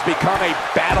ladder has become a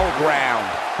battleground.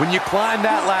 When you climb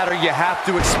that ladder, you have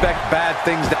to expect bad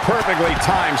things. Perfectly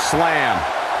timed slam.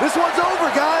 This one's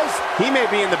over, guys. He may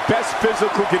be in the best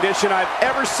physical condition I've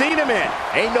ever seen him in.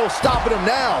 Ain't no stopping him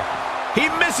now. He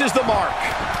misses the mark.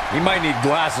 He might need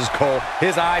glasses, Cole.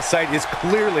 His eyesight is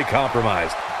clearly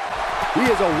compromised. He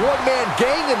is a one-man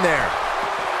gang in there.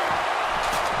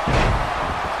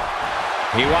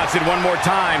 He wants it one more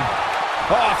time.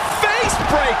 Oh, face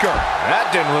breaker.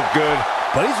 That didn't look good.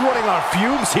 But he's running on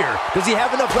fumes here. Does he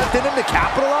have enough left in him to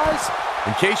capitalize?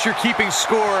 In case you're keeping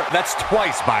score, that's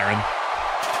twice, Byron.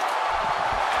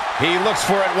 He looks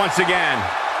for it once again.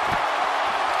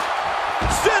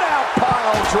 Sit-out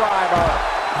pile driver.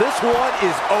 This one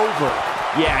is over.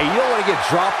 Yeah, you don't want to get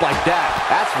dropped like that.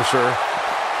 That's for sure.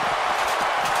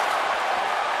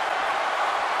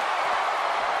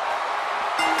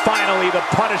 Finally, the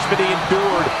punishment he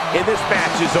endured in this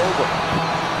match is over.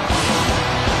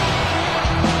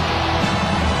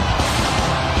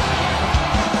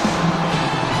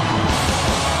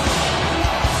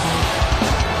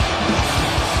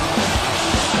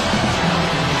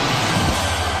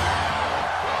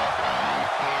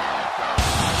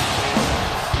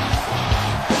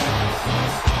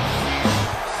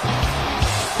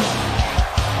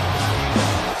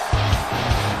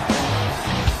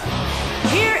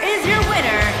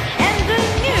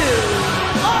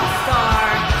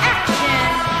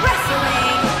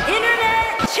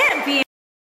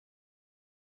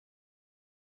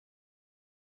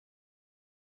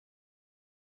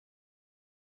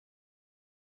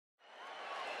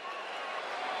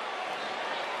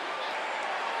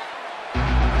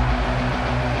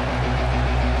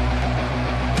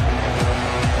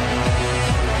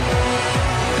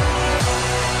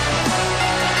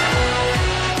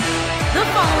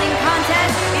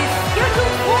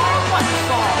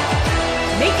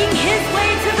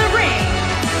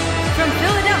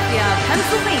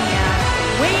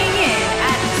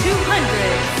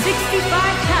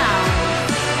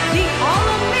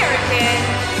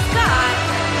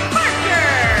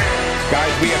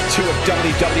 two of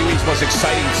WWE's most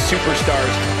exciting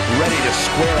superstars ready to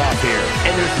square off here.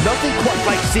 And there's nothing quite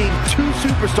like seeing two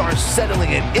superstars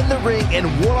settling in the ring in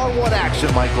one-on-one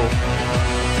action, Michael.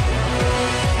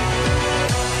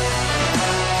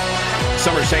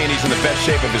 Some are saying he's in the best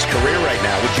shape of his career right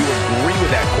now. Would you agree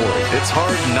with that, Corey? It's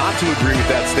hard not to agree with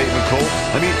that statement, Cole.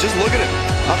 I mean, just look at him.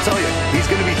 I'll tell you, he's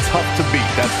going to be tough to beat,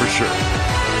 that's for sure.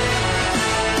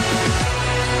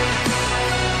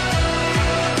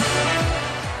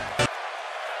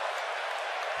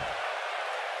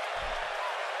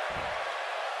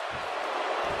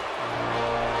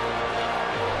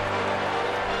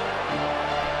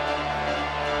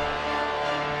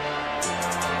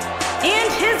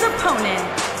 And his opponent,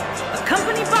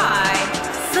 accompanied by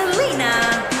Selina,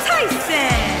 Tyson.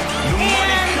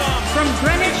 And from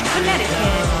Greenwich,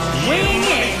 Connecticut, weighing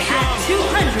in at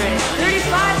 235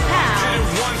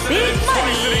 pounds, Big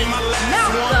Money,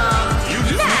 Malcolm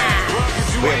Mack.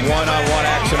 We have one-on-one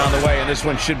action on the way, and this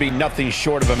one should be nothing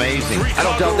short of amazing. I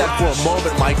don't doubt that for a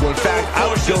moment, Michael. In fact, I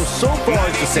would go so far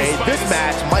as to say this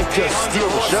match might just steal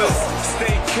the show.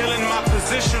 Stay killing my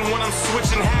position when I'm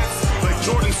switching hats.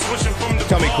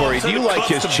 Tell me, Corey, do you like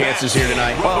his chances here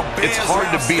tonight? Well, it's hard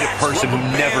to beat a person who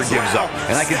never gives up.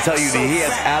 And I can tell you that he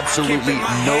has absolutely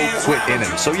no quit in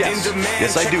him. So yes,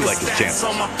 I do like his chances.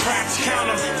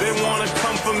 They want to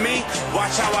come for me.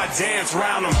 Watch how I dance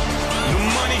around them. The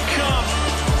money come.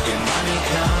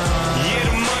 Yeah,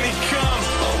 the money come.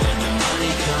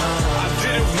 I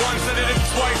did it once, I did it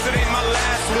twice. It ain't my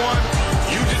last one.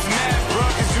 You just mad, bro,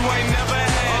 cause you ain't never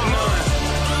had none.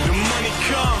 The money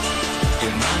come.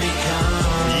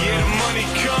 Yeah, the money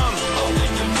come.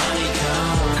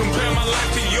 Compare my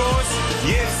life to yours.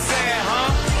 Yeah, it's sad, huh?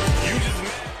 You just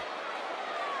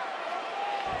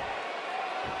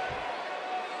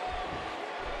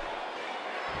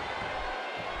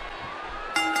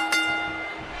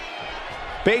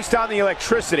Based on the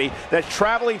electricity that's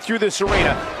traveling through this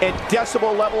arena and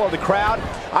decibel level of the crowd,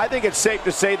 I think it's safe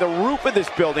to say the roof of this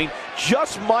building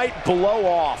just might blow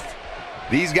off.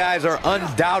 These guys are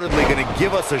undoubtedly going to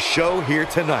give us a show here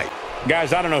tonight.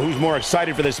 Guys, I don't know who's more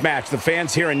excited for this match, the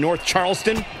fans here in North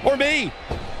Charleston or me.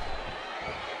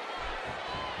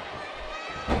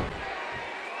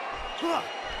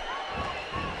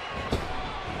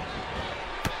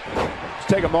 Let's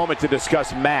take a moment to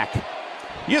discuss Mack.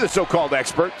 You're the so-called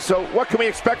expert, so what can we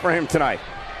expect from him tonight?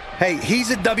 Hey,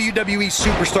 he's a WWE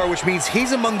superstar, which means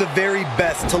he's among the very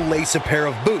best to lace a pair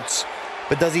of boots.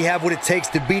 But does he have what it takes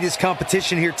to beat his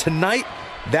competition here tonight?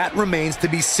 That remains to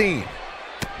be seen.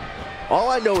 All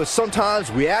I know is sometimes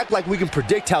we act like we can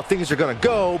predict how things are going to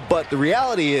go, but the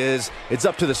reality is it's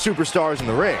up to the superstars in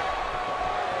the ring.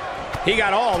 He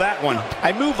got all that one.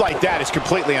 A move like that is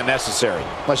completely unnecessary,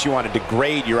 unless you want to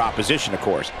degrade your opposition, of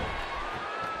course.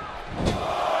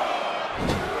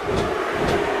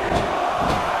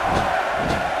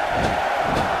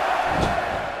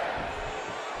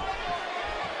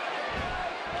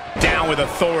 With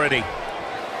authority.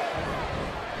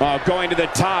 Going to the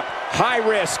top, high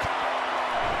risk.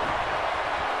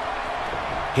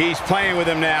 He's playing with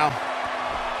him now.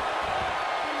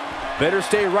 Better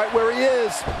stay right where he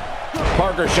is.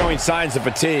 Parker showing signs of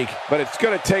fatigue, but it's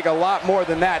going to take a lot more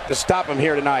than that to stop him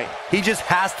here tonight. He just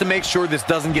has to make sure this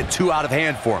doesn't get too out of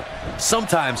hand for him.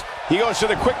 Sometimes he goes for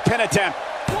the quick pin attempt.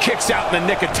 Kicks out in the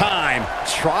nick of time.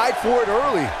 Tried for it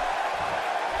early.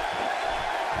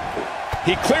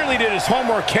 He clearly did his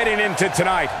homework heading into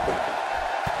tonight.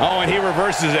 Oh, and he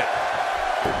reverses it.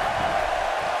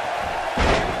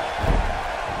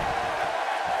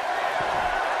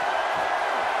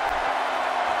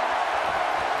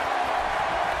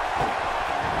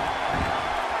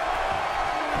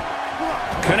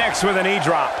 Connects with a knee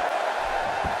drop.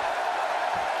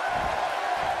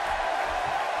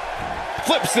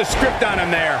 Flips the script on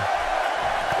him there.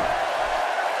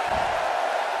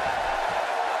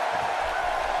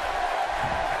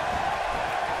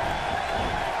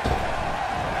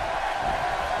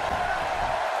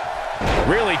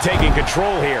 Really taking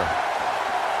control here.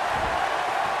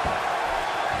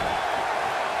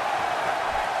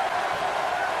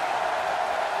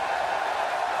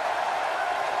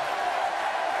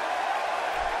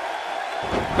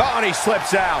 Oh, and he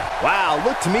slips out. Wow,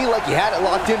 looked to me like he had it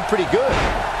locked in pretty good.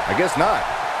 I guess not.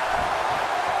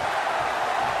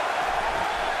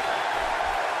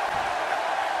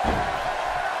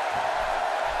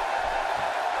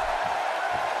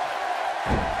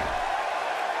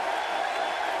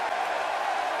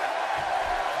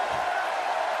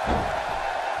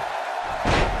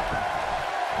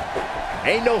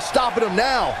 Ain't no stopping him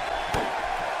now.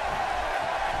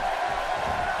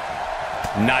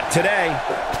 Not today.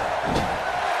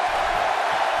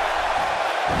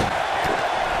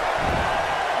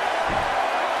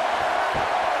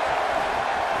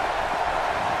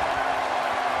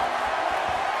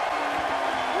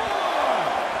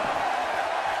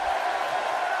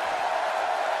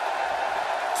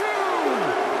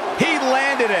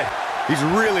 He's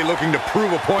really looking to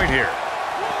prove a point here.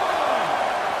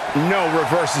 No,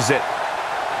 reverses it.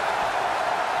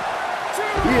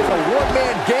 He is a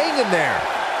one-man gang in there.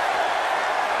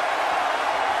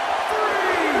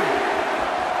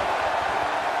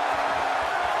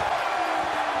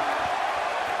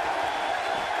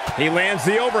 He lands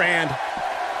the overhand.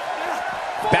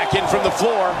 Back in from the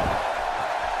floor.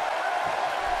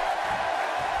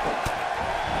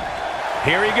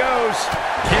 Here he goes.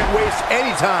 Can't waste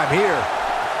any time here.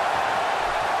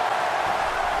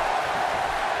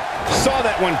 Saw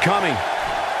that one coming.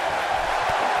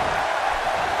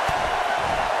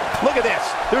 Look at this.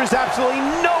 There is absolutely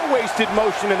no wasted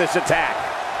motion in this attack.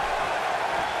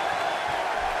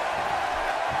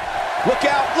 Look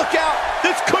out, look out.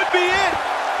 This could be it.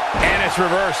 And it's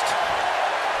reversed.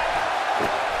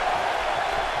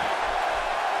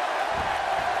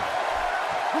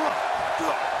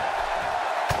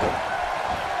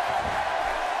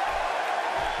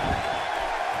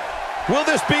 Will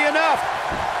this be enough?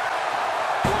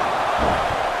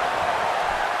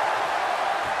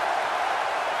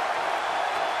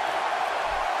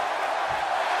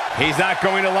 He's not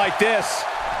going to like this.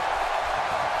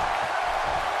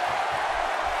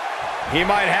 He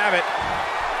might have it.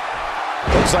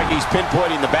 Looks like he's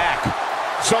pinpointing the back.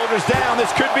 Shoulders down,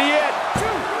 this could be it.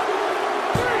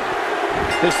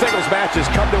 This singles match has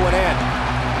come to an end.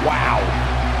 Wow.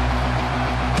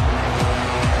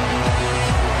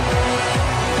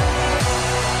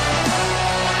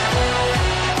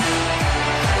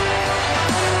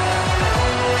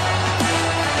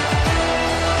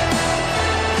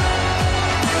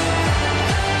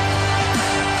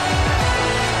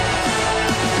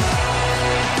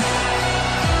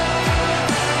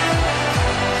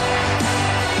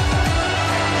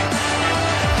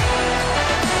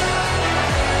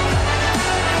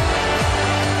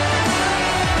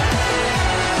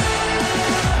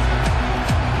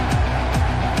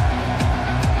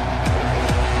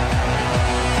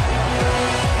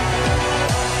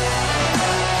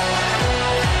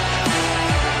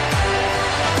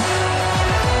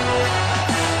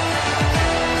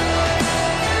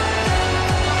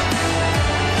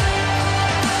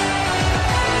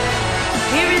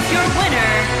 Your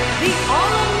winner, the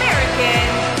All-American,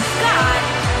 Scott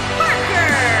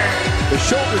Parker. The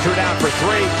shoulders are down for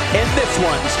 3, and this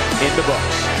one's in the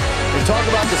books. And talk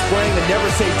about displaying the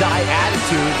never-say-die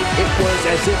attitude. It was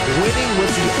as if winning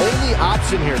was the only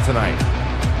option here tonight.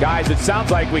 Guys, it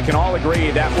sounds like we can all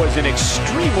agree that was an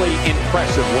extremely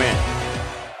impressive win.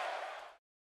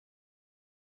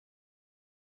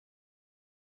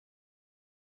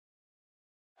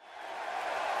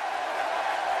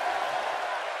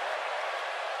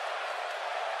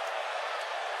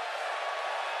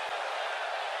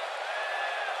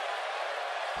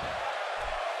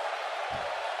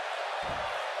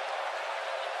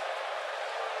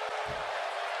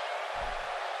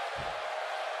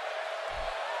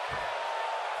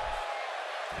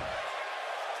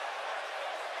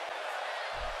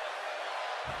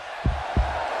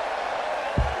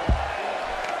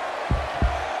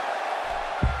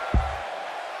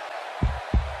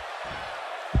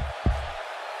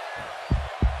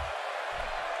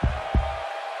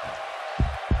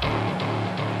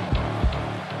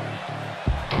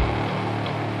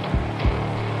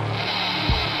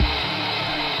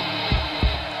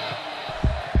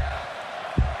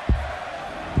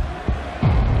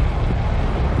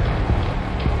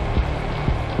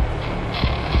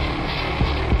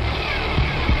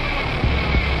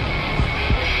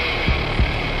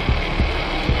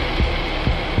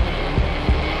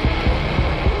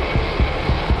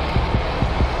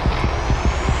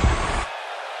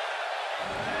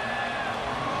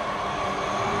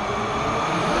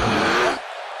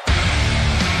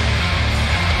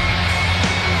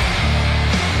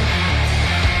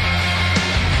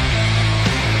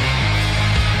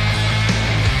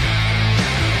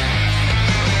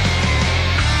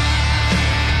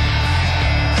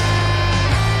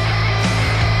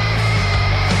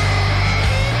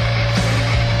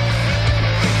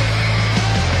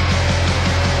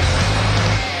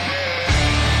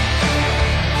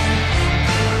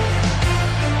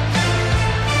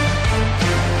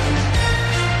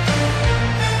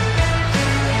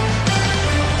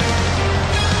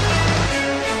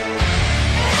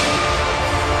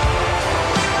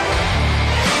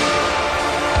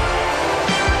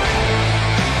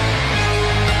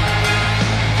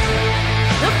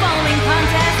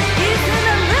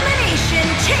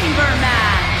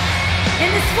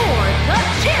 for the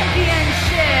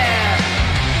championship.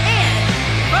 And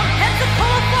from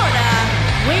Pensacola, Florida,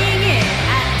 weighing in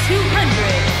at 214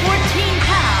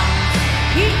 pounds,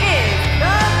 he is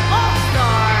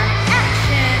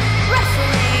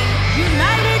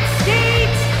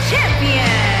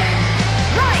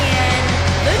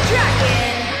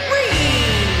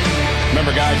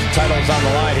title's on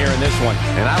the line here in this one.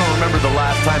 And I don't remember the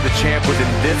last time the champ was in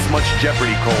this much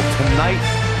jeopardy, Cole. Tonight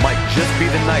might just be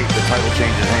the night the title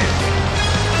changes hands.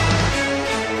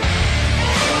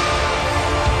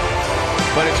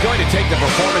 But it's going to take the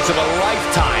performance of a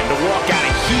lifetime to walk out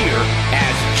of here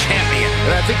as champion.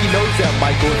 And I think he knows that,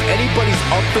 Michael. If anybody's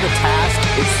up for the task,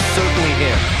 it's certainly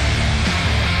him.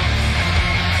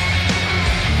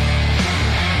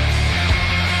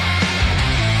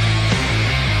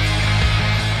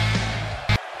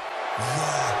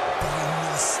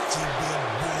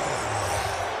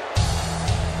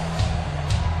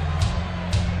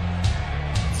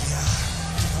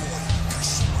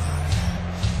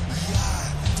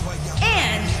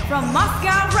 From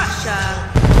Moscow, Russia,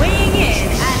 weighing in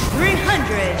at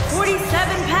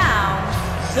 347 pounds,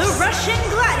 the Russian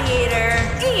gladiator,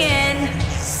 Ian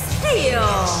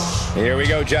Steele. Here we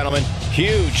go, gentlemen.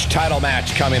 Huge title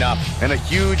match coming up. And a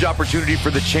huge opportunity for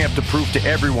the champ to prove to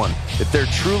everyone that there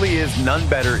truly is none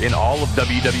better in all of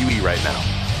WWE right now.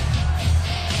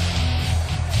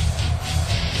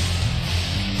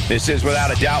 This is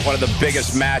without a doubt one of the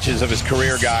biggest matches of his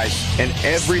career, guys. And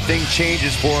everything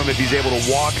changes for him if he's able to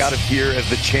walk out of here as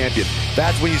the champion.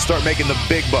 That's when you start making the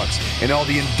big bucks and all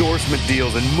the endorsement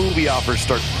deals and movie offers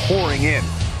start pouring in.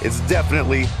 It's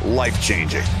definitely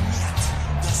life-changing.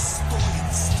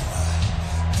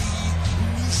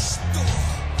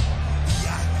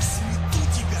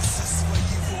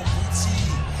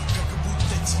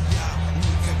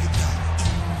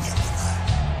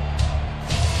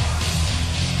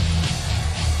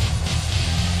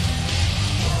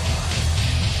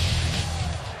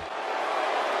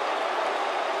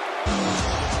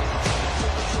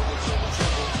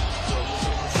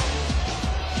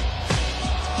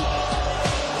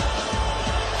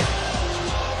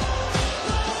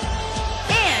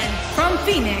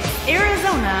 Phoenix,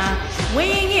 Arizona,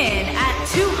 weighing in at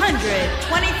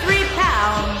 223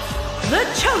 pounds, the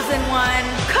chosen one,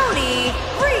 Cody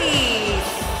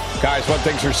Reese. Guys, one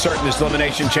thing's for certain, this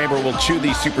Elimination Chamber will chew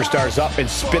these superstars up and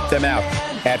spit them out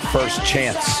at first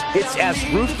chance. It's as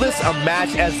ruthless a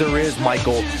match as there is,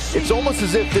 Michael. It's almost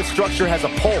as if this structure has a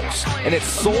pulse, and its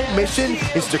sole mission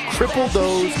is to cripple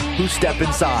those who step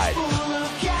inside.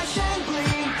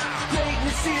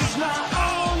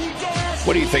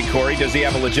 What do you think, Corey? Does he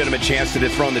have a legitimate chance to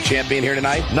dethrone the champion here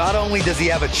tonight? Not only does he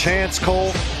have a chance,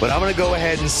 Cole, but I'm going to go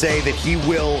ahead and say that he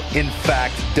will, in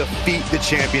fact, defeat the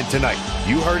champion tonight.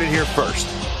 You heard it here first.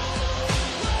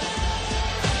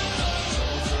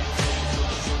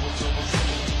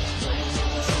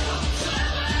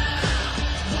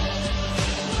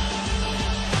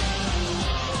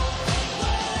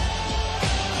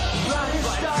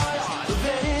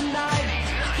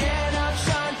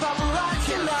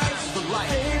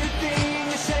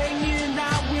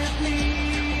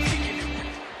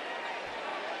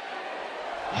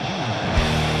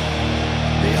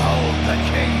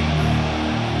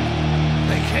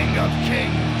 King of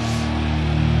Kings.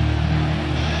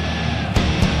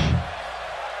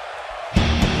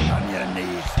 On your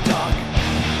knees, dog.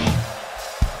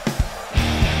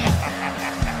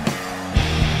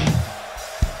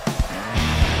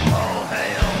 All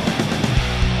hail.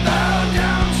 Bow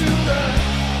down to the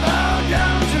king. Bow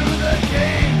down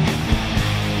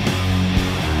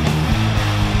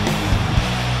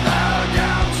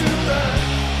to the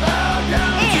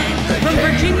From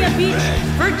Virginia Beach,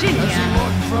 Virginia,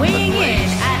 weighing in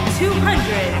at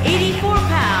 284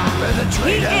 pounds,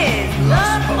 he is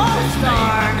the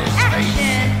All-Star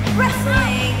Action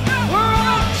Wrestling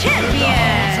World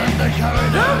Champion, the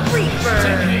Reaper.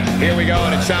 Here we go,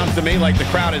 and it sounds to me like the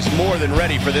crowd is more than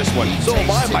ready for this one. So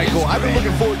am I, Michael. I've been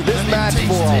looking forward to this match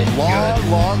for a long,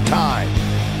 long time.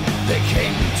 The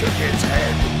king took his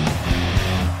head.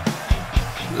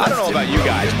 I don't know about you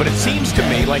guys, but it seems to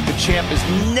me like the champ has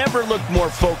never looked more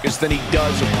focused than he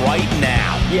does right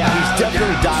now. Yeah, he's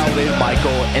definitely dialed in,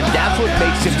 Michael, and that's what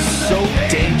makes him so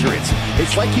dangerous.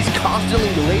 It's like he's constantly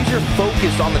laser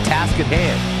focused on the task at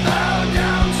hand. Bow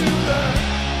down to the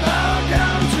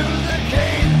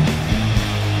king.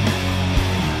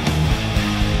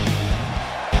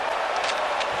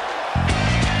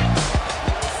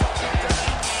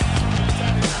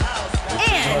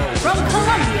 And from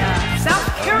Columbia,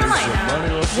 South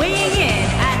Carolina, weighing in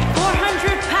at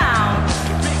 400 pounds,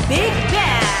 Big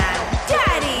Bad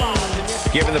Daddy.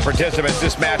 Given the participants,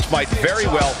 this match might very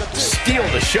well steal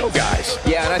the show, guys.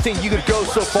 Yeah, and I think you could go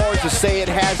so far as to say it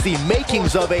has the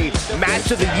makings of a Match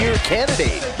of the Year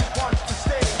candidate.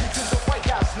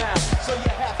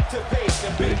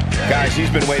 Guys, he's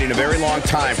been waiting a very long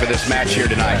time for this match here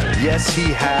tonight. Yes,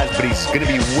 he has, but he's going to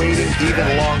be waiting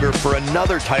even longer for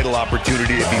another title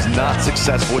opportunity if he's not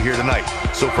successful here tonight.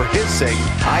 So for his sake,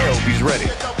 I hope he's ready.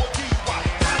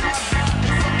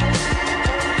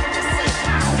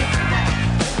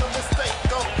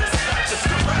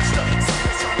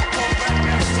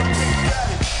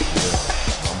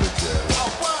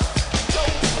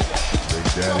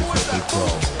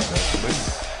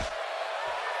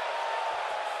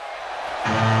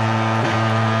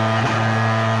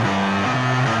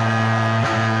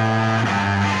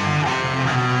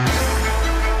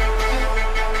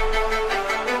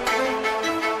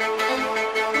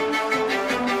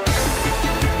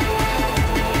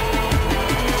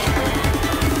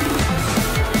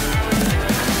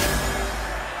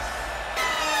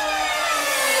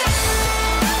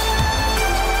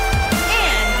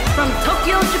 From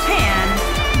Tokyo, Japan,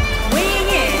 weighing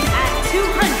in at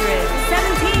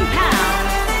 217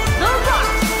 pounds, the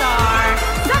Rockstar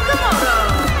Sakamoto.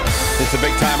 It's a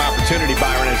big-time opportunity,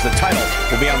 Byron, as the title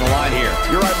will be on the line here.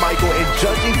 You're right, Michael, and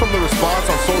judging from the response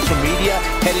on social media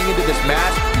heading into this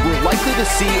match, we're likely to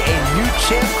see a new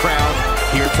champ crowned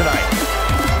here tonight.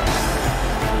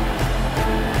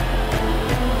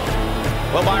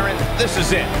 Well, Byron, this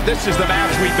is it. This is the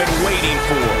match we've been waiting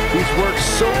for. He's worked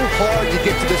so hard to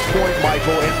get to this point,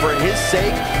 Michael, and for his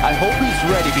sake, I hope he's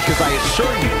ready, because I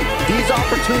assure you, these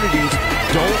opportunities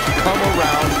don't come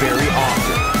around very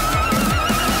often.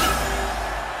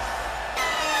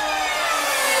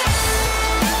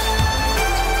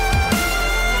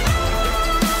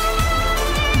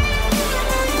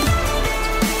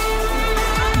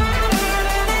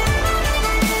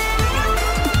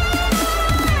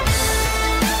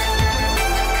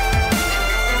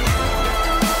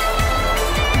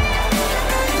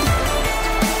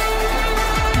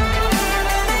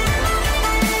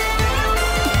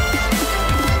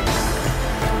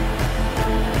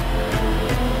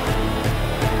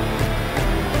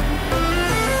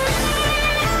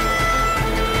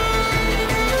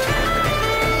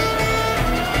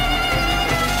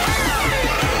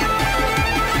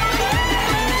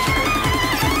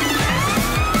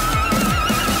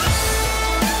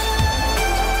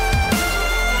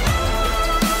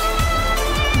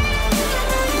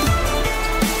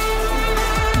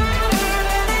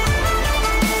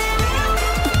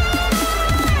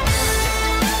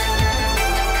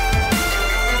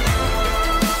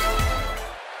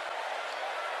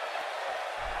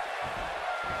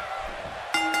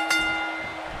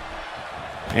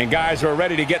 And guys, we're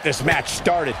ready to get this match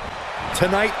started.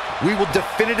 Tonight, we will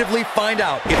definitively find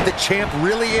out if the champ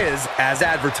really is as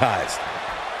advertised.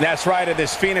 That's right, and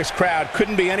this Phoenix crowd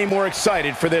couldn't be any more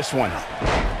excited for this one.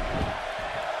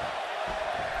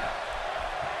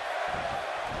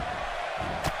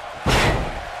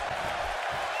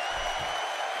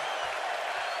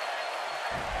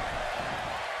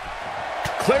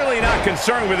 Clearly not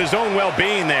concerned with his own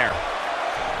well-being there.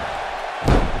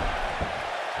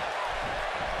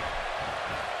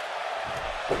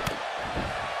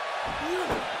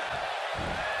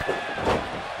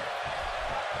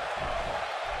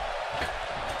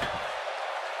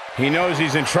 He knows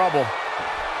he's in trouble.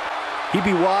 He'd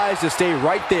be wise to stay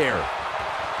right there.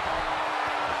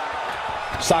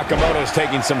 Sakamoto's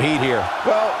taking some heat here.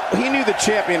 Well, he knew the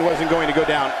champion wasn't going to go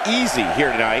down easy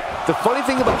here tonight. The funny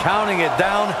thing about counting it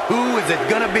down, who is it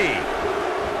gonna be?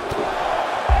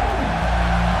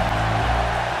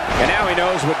 And now he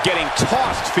knows what getting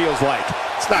tossed feels like.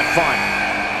 It's not fun.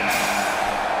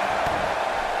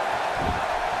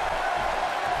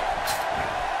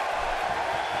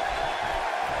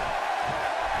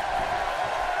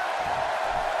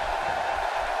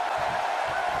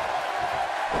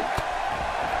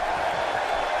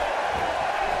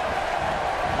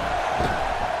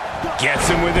 Gets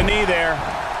him with a knee there.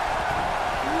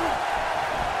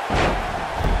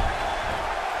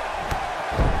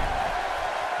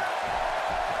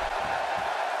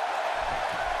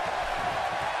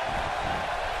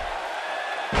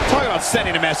 Talk about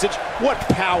sending a message. What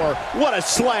power, what a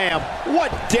slam,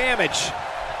 what damage.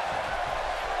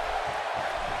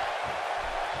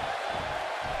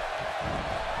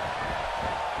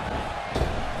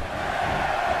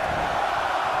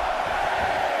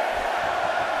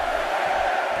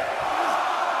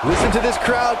 Listen to this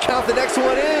crowd count the next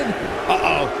one in.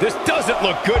 Uh-oh, this doesn't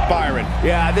look good, Byron.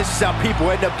 Yeah, this is how people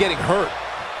end up getting hurt.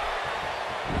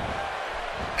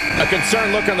 A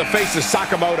concerned look on the face of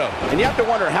Sakamoto. And you have to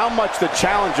wonder how much the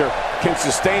challenger can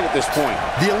sustain at this point.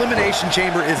 The Elimination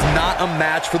Chamber is not a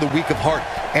match for the weak of heart,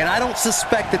 and I don't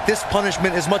suspect that this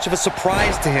punishment is much of a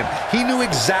surprise to him. He knew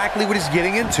exactly what he's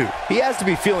getting into. He has to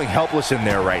be feeling helpless in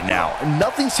there right now.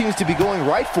 Nothing seems to be going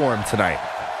right for him tonight.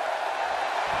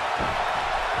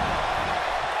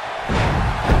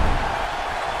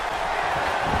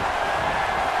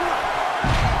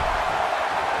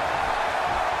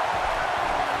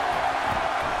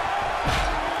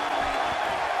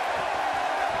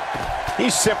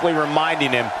 He's simply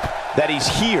reminding him that he's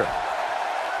here.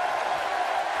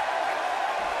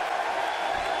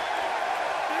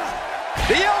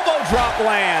 The elbow drop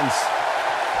lands.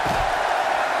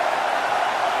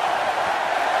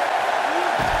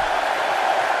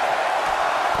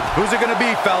 Who's it gonna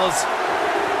be, fellas?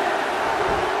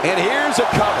 And here's a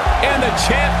cover. And the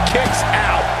champ kicks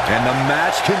out. And the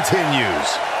match continues.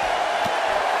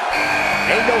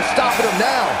 Ain't no stopping him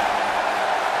now.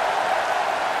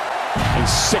 A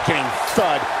sickening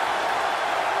thud.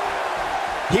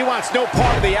 He wants no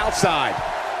part of the outside.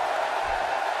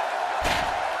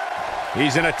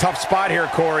 He's in a tough spot here,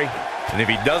 Corey. And if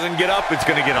he doesn't get up, it's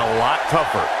going to get a lot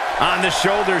tougher. On the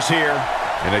shoulders here.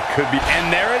 And it could be.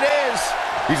 And there it is.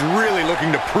 He's really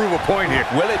looking to prove a point here.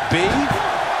 Will it be?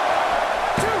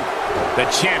 The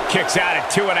champ kicks out at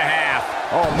 2.5.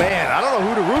 Oh, man, I don't know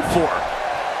who to root for.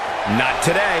 Not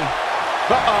today.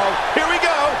 Uh-oh. Here we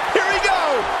go. Here we go.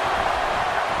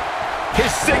 His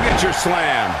signature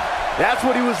slam. That's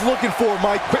what he was looking for,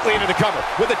 Mike. Quickly into the cover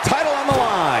with the title on the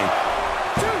line.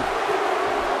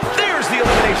 There's the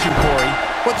elimination, Corey.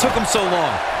 What took him so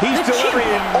long? He's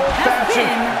delivering an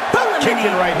old-fashioned butt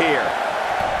kicking right here.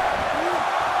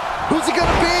 Who's it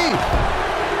gonna be?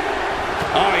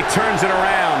 Oh, he turns it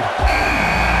around.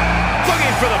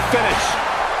 Looking for the finish.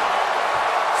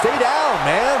 Stay down,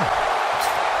 man.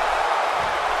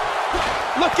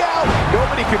 Look out!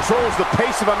 Nobody controls the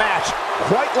pace of a match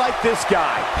quite like this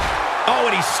guy. Oh,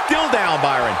 and he's still down,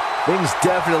 Byron. Things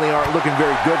definitely aren't looking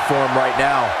very good for him right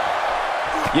now.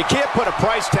 You can't put a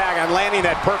price tag on landing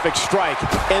that perfect strike,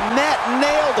 and that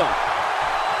nailed him.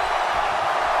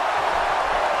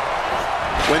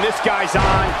 When this guy's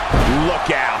on, look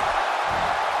out.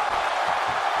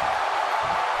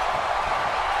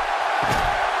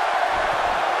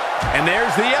 And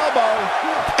there's the elbow.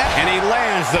 And he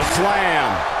lands the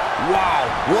slam. Wow,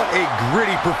 what a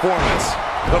gritty performance.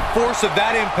 The force of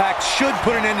that impact should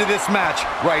put an end to this match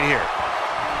right here.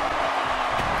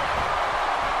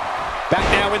 Back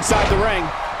now inside the ring.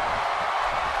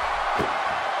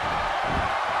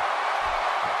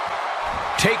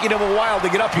 Taking him a while to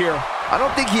get up here. I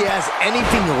don't think he has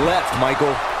anything left,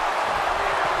 Michael.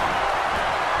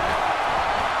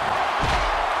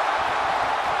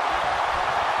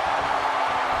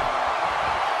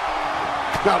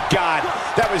 Oh, God,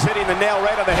 that was hitting the nail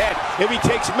right on the head. If he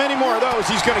takes many more of those,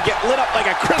 he's going to get lit up like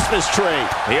a Christmas tree.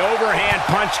 The overhand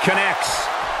punch connects.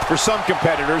 For some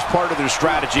competitors, part of their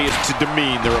strategy is to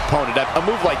demean their opponent. A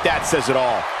move like that says it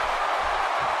all.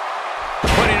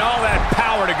 Putting all that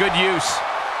power to good use.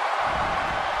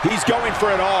 He's going for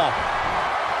it all.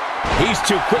 He's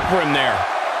too quick for him there.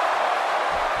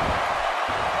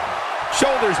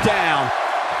 Shoulders down.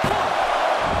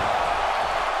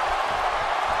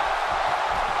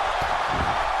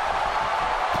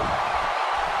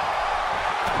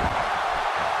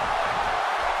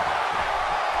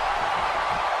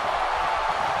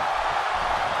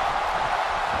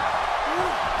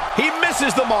 He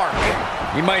misses the mark.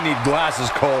 He might need glasses,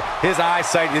 Cole. His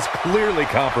eyesight is clearly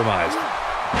compromised.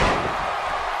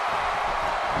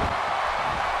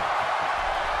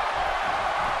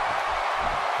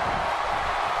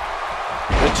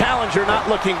 The challenger not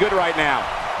looking good right now.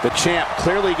 The champ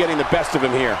clearly getting the best of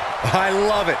him here. I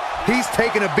love it. He's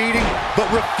taking a beating, but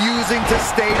refusing to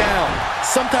stay down.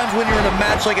 Sometimes when you're in a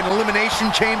match like an Elimination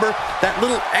Chamber, that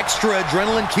little extra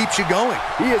adrenaline keeps you going.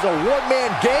 He is a one-man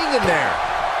gang in there.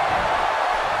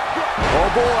 Oh,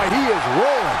 boy, he is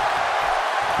rolling.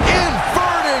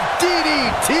 Inverted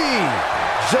DDT.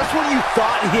 Just when you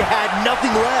thought he had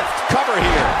nothing left. Cover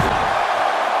here.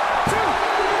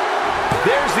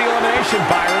 There's the elimination,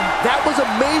 Byron. That was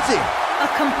amazing. A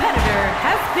competitor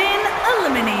has been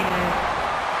eliminated.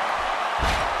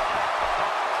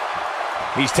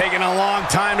 He's taking a long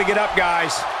time to get up,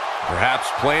 guys.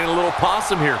 Perhaps playing a little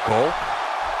possum here, Cole.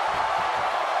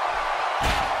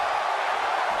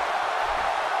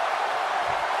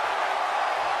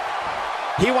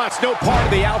 He wants no part of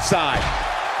the outside.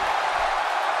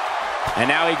 And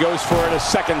now he goes for it a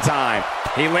second time.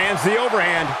 He lands the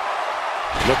overhand.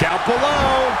 Look out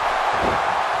below.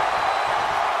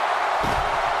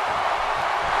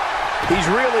 He's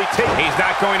really taking... He's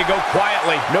not going to go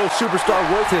quietly. No superstar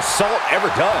worth his salt ever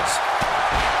does.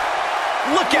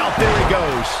 Look out, there he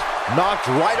goes. Knocked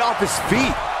right off his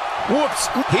feet. Whoops,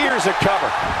 here's a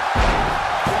cover.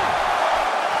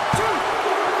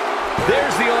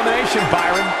 There's the elimination,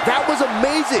 Byron. That was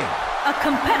amazing. A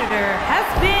competitor has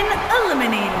been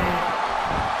eliminated.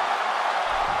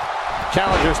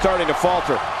 Challenger starting to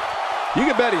falter. You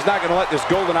can bet he's not going to let this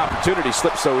golden opportunity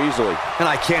slip so easily.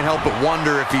 And I can't help but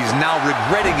wonder if he's now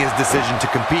regretting his decision to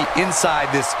compete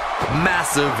inside this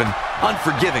massive and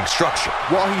unforgiving structure.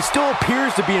 While he still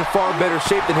appears to be in far better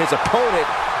shape than his opponent,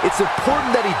 it's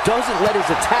important that he doesn't let his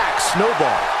attack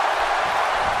snowball.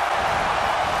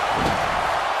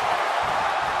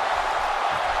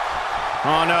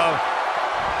 Oh, no.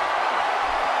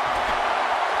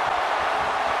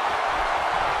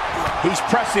 He's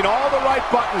pressing all the right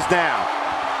buttons now.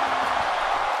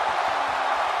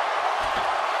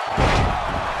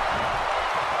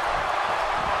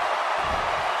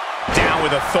 Down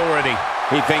with authority.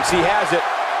 He thinks he has it.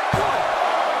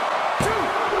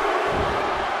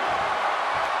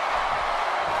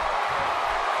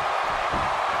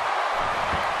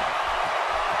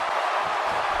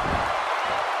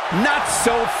 Not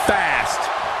so fast.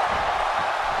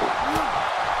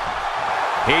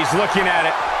 He's looking at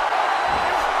it.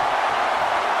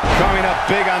 Coming up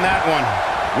big on that one.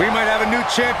 We might have a new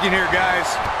champion here, guys.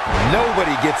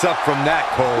 Nobody gets up from that,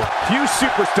 Cole. Few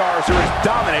superstars are as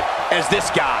dominant as this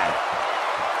guy.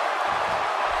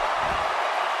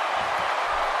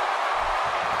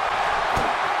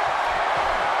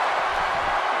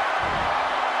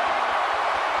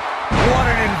 What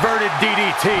an inverted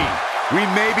DDT. We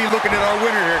may be looking at our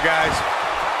winner here, guys.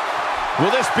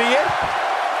 Will this be it?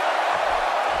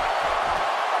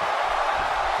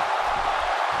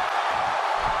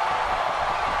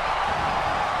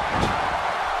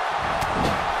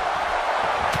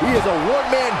 He is a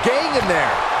one-man gang in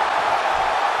there.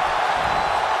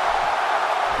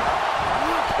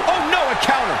 Oh, no, a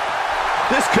counter.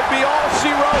 This could be all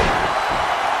she wrote.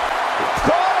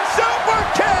 Call a super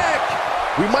kick.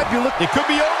 We might be looking... It could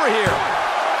be over here.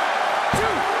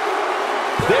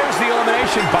 There's the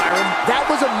elimination, Byron. That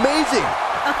was amazing.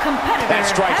 A competitor That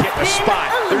strike has hit the been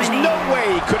spot. There's no eliminated. way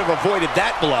he could have avoided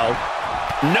that blow.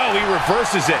 No, he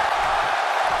reverses it.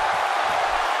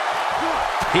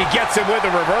 He gets him with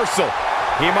a reversal.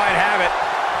 He might have it.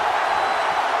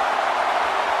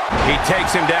 He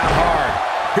takes him down hard.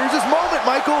 Here's his moment,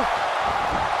 Michael.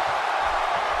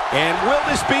 And will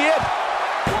this be it?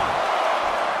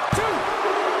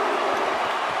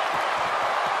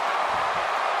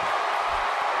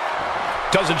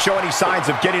 Doesn't show any signs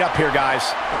of getting up here, guys.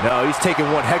 No, he's taking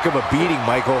one heck of a beating,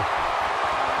 Michael.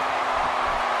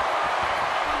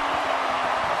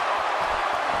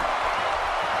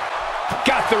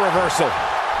 Got the reversal.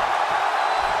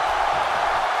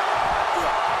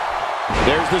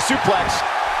 There's the suplex.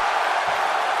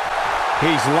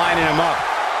 He's lining him up.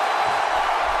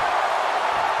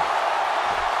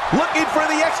 Looking for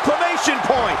the exclamation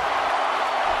point.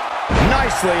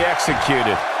 Nicely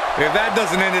executed. If that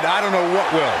doesn't end it, I don't know what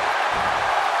will.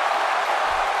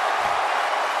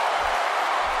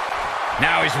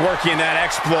 Now he's working that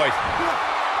exploit.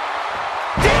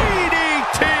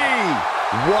 DDT!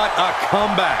 What a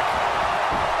comeback.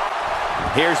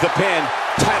 Here's the pin.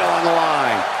 Title on the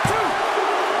line.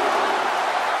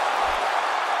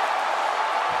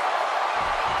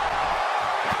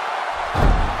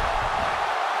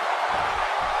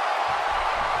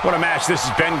 What a match this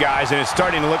has been, guys, and it's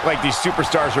starting to look like these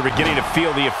superstars are beginning to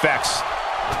feel the effects.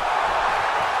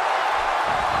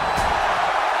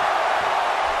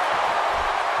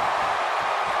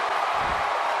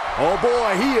 Oh,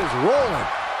 boy, he is rolling.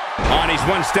 He's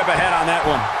one step ahead on that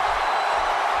one.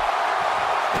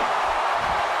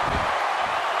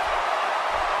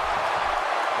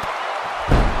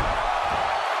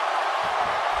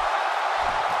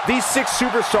 These 6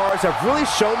 superstars have really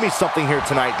shown me something here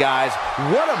tonight, guys.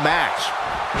 What a match.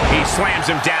 He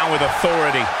slams him down with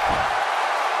authority.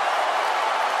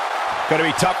 Going to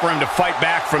be tough for him to fight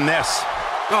back from this.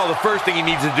 Oh, the first thing he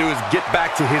needs to do is get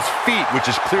back to his feet,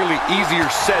 which is clearly easier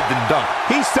said than done.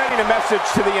 He's sending a message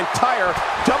to the entire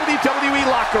WWE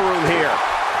locker room here.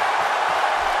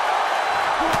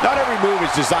 Not every move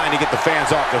is designed to get the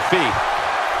fans off their feet.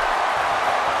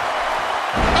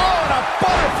 Oh, and a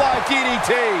butterfly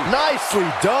DDT.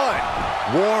 Nicely done.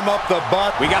 Warm up the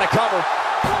butt. We got to cover.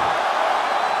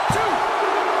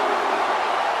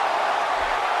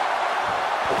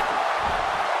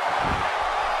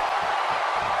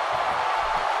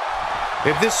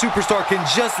 If this superstar can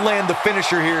just land the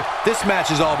finisher here, this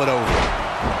match is all but over.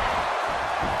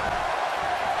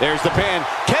 There's the pin.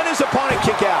 Can his opponent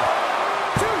kick out?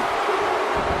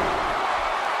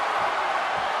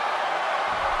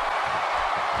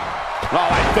 Oh,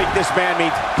 I think this man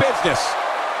means business.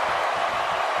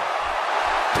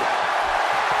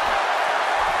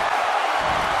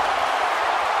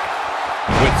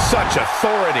 With such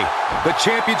authority. The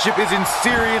championship is in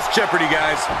serious jeopardy,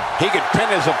 guys. He could pin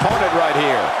his opponent right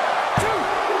here.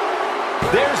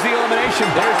 There's the elimination.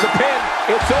 There's the pin.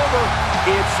 It's over.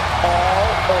 It's all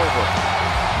over.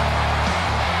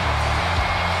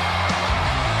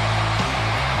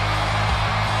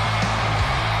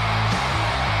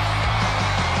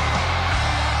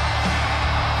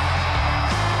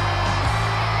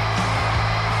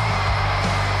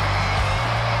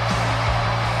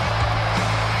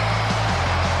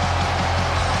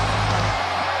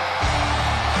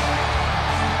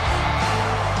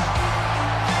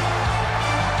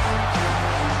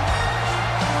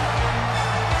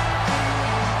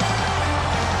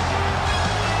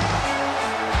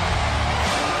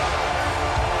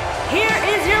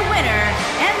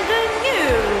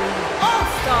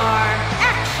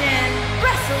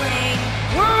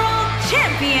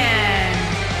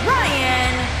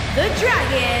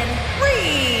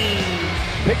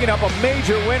 Picking up a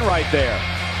major win right there.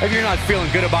 If you're not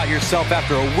feeling good about yourself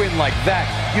after a win like that,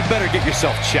 you better get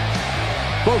yourself checked.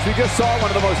 Folks, we just saw one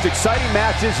of the most exciting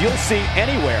matches you'll see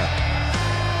anywhere.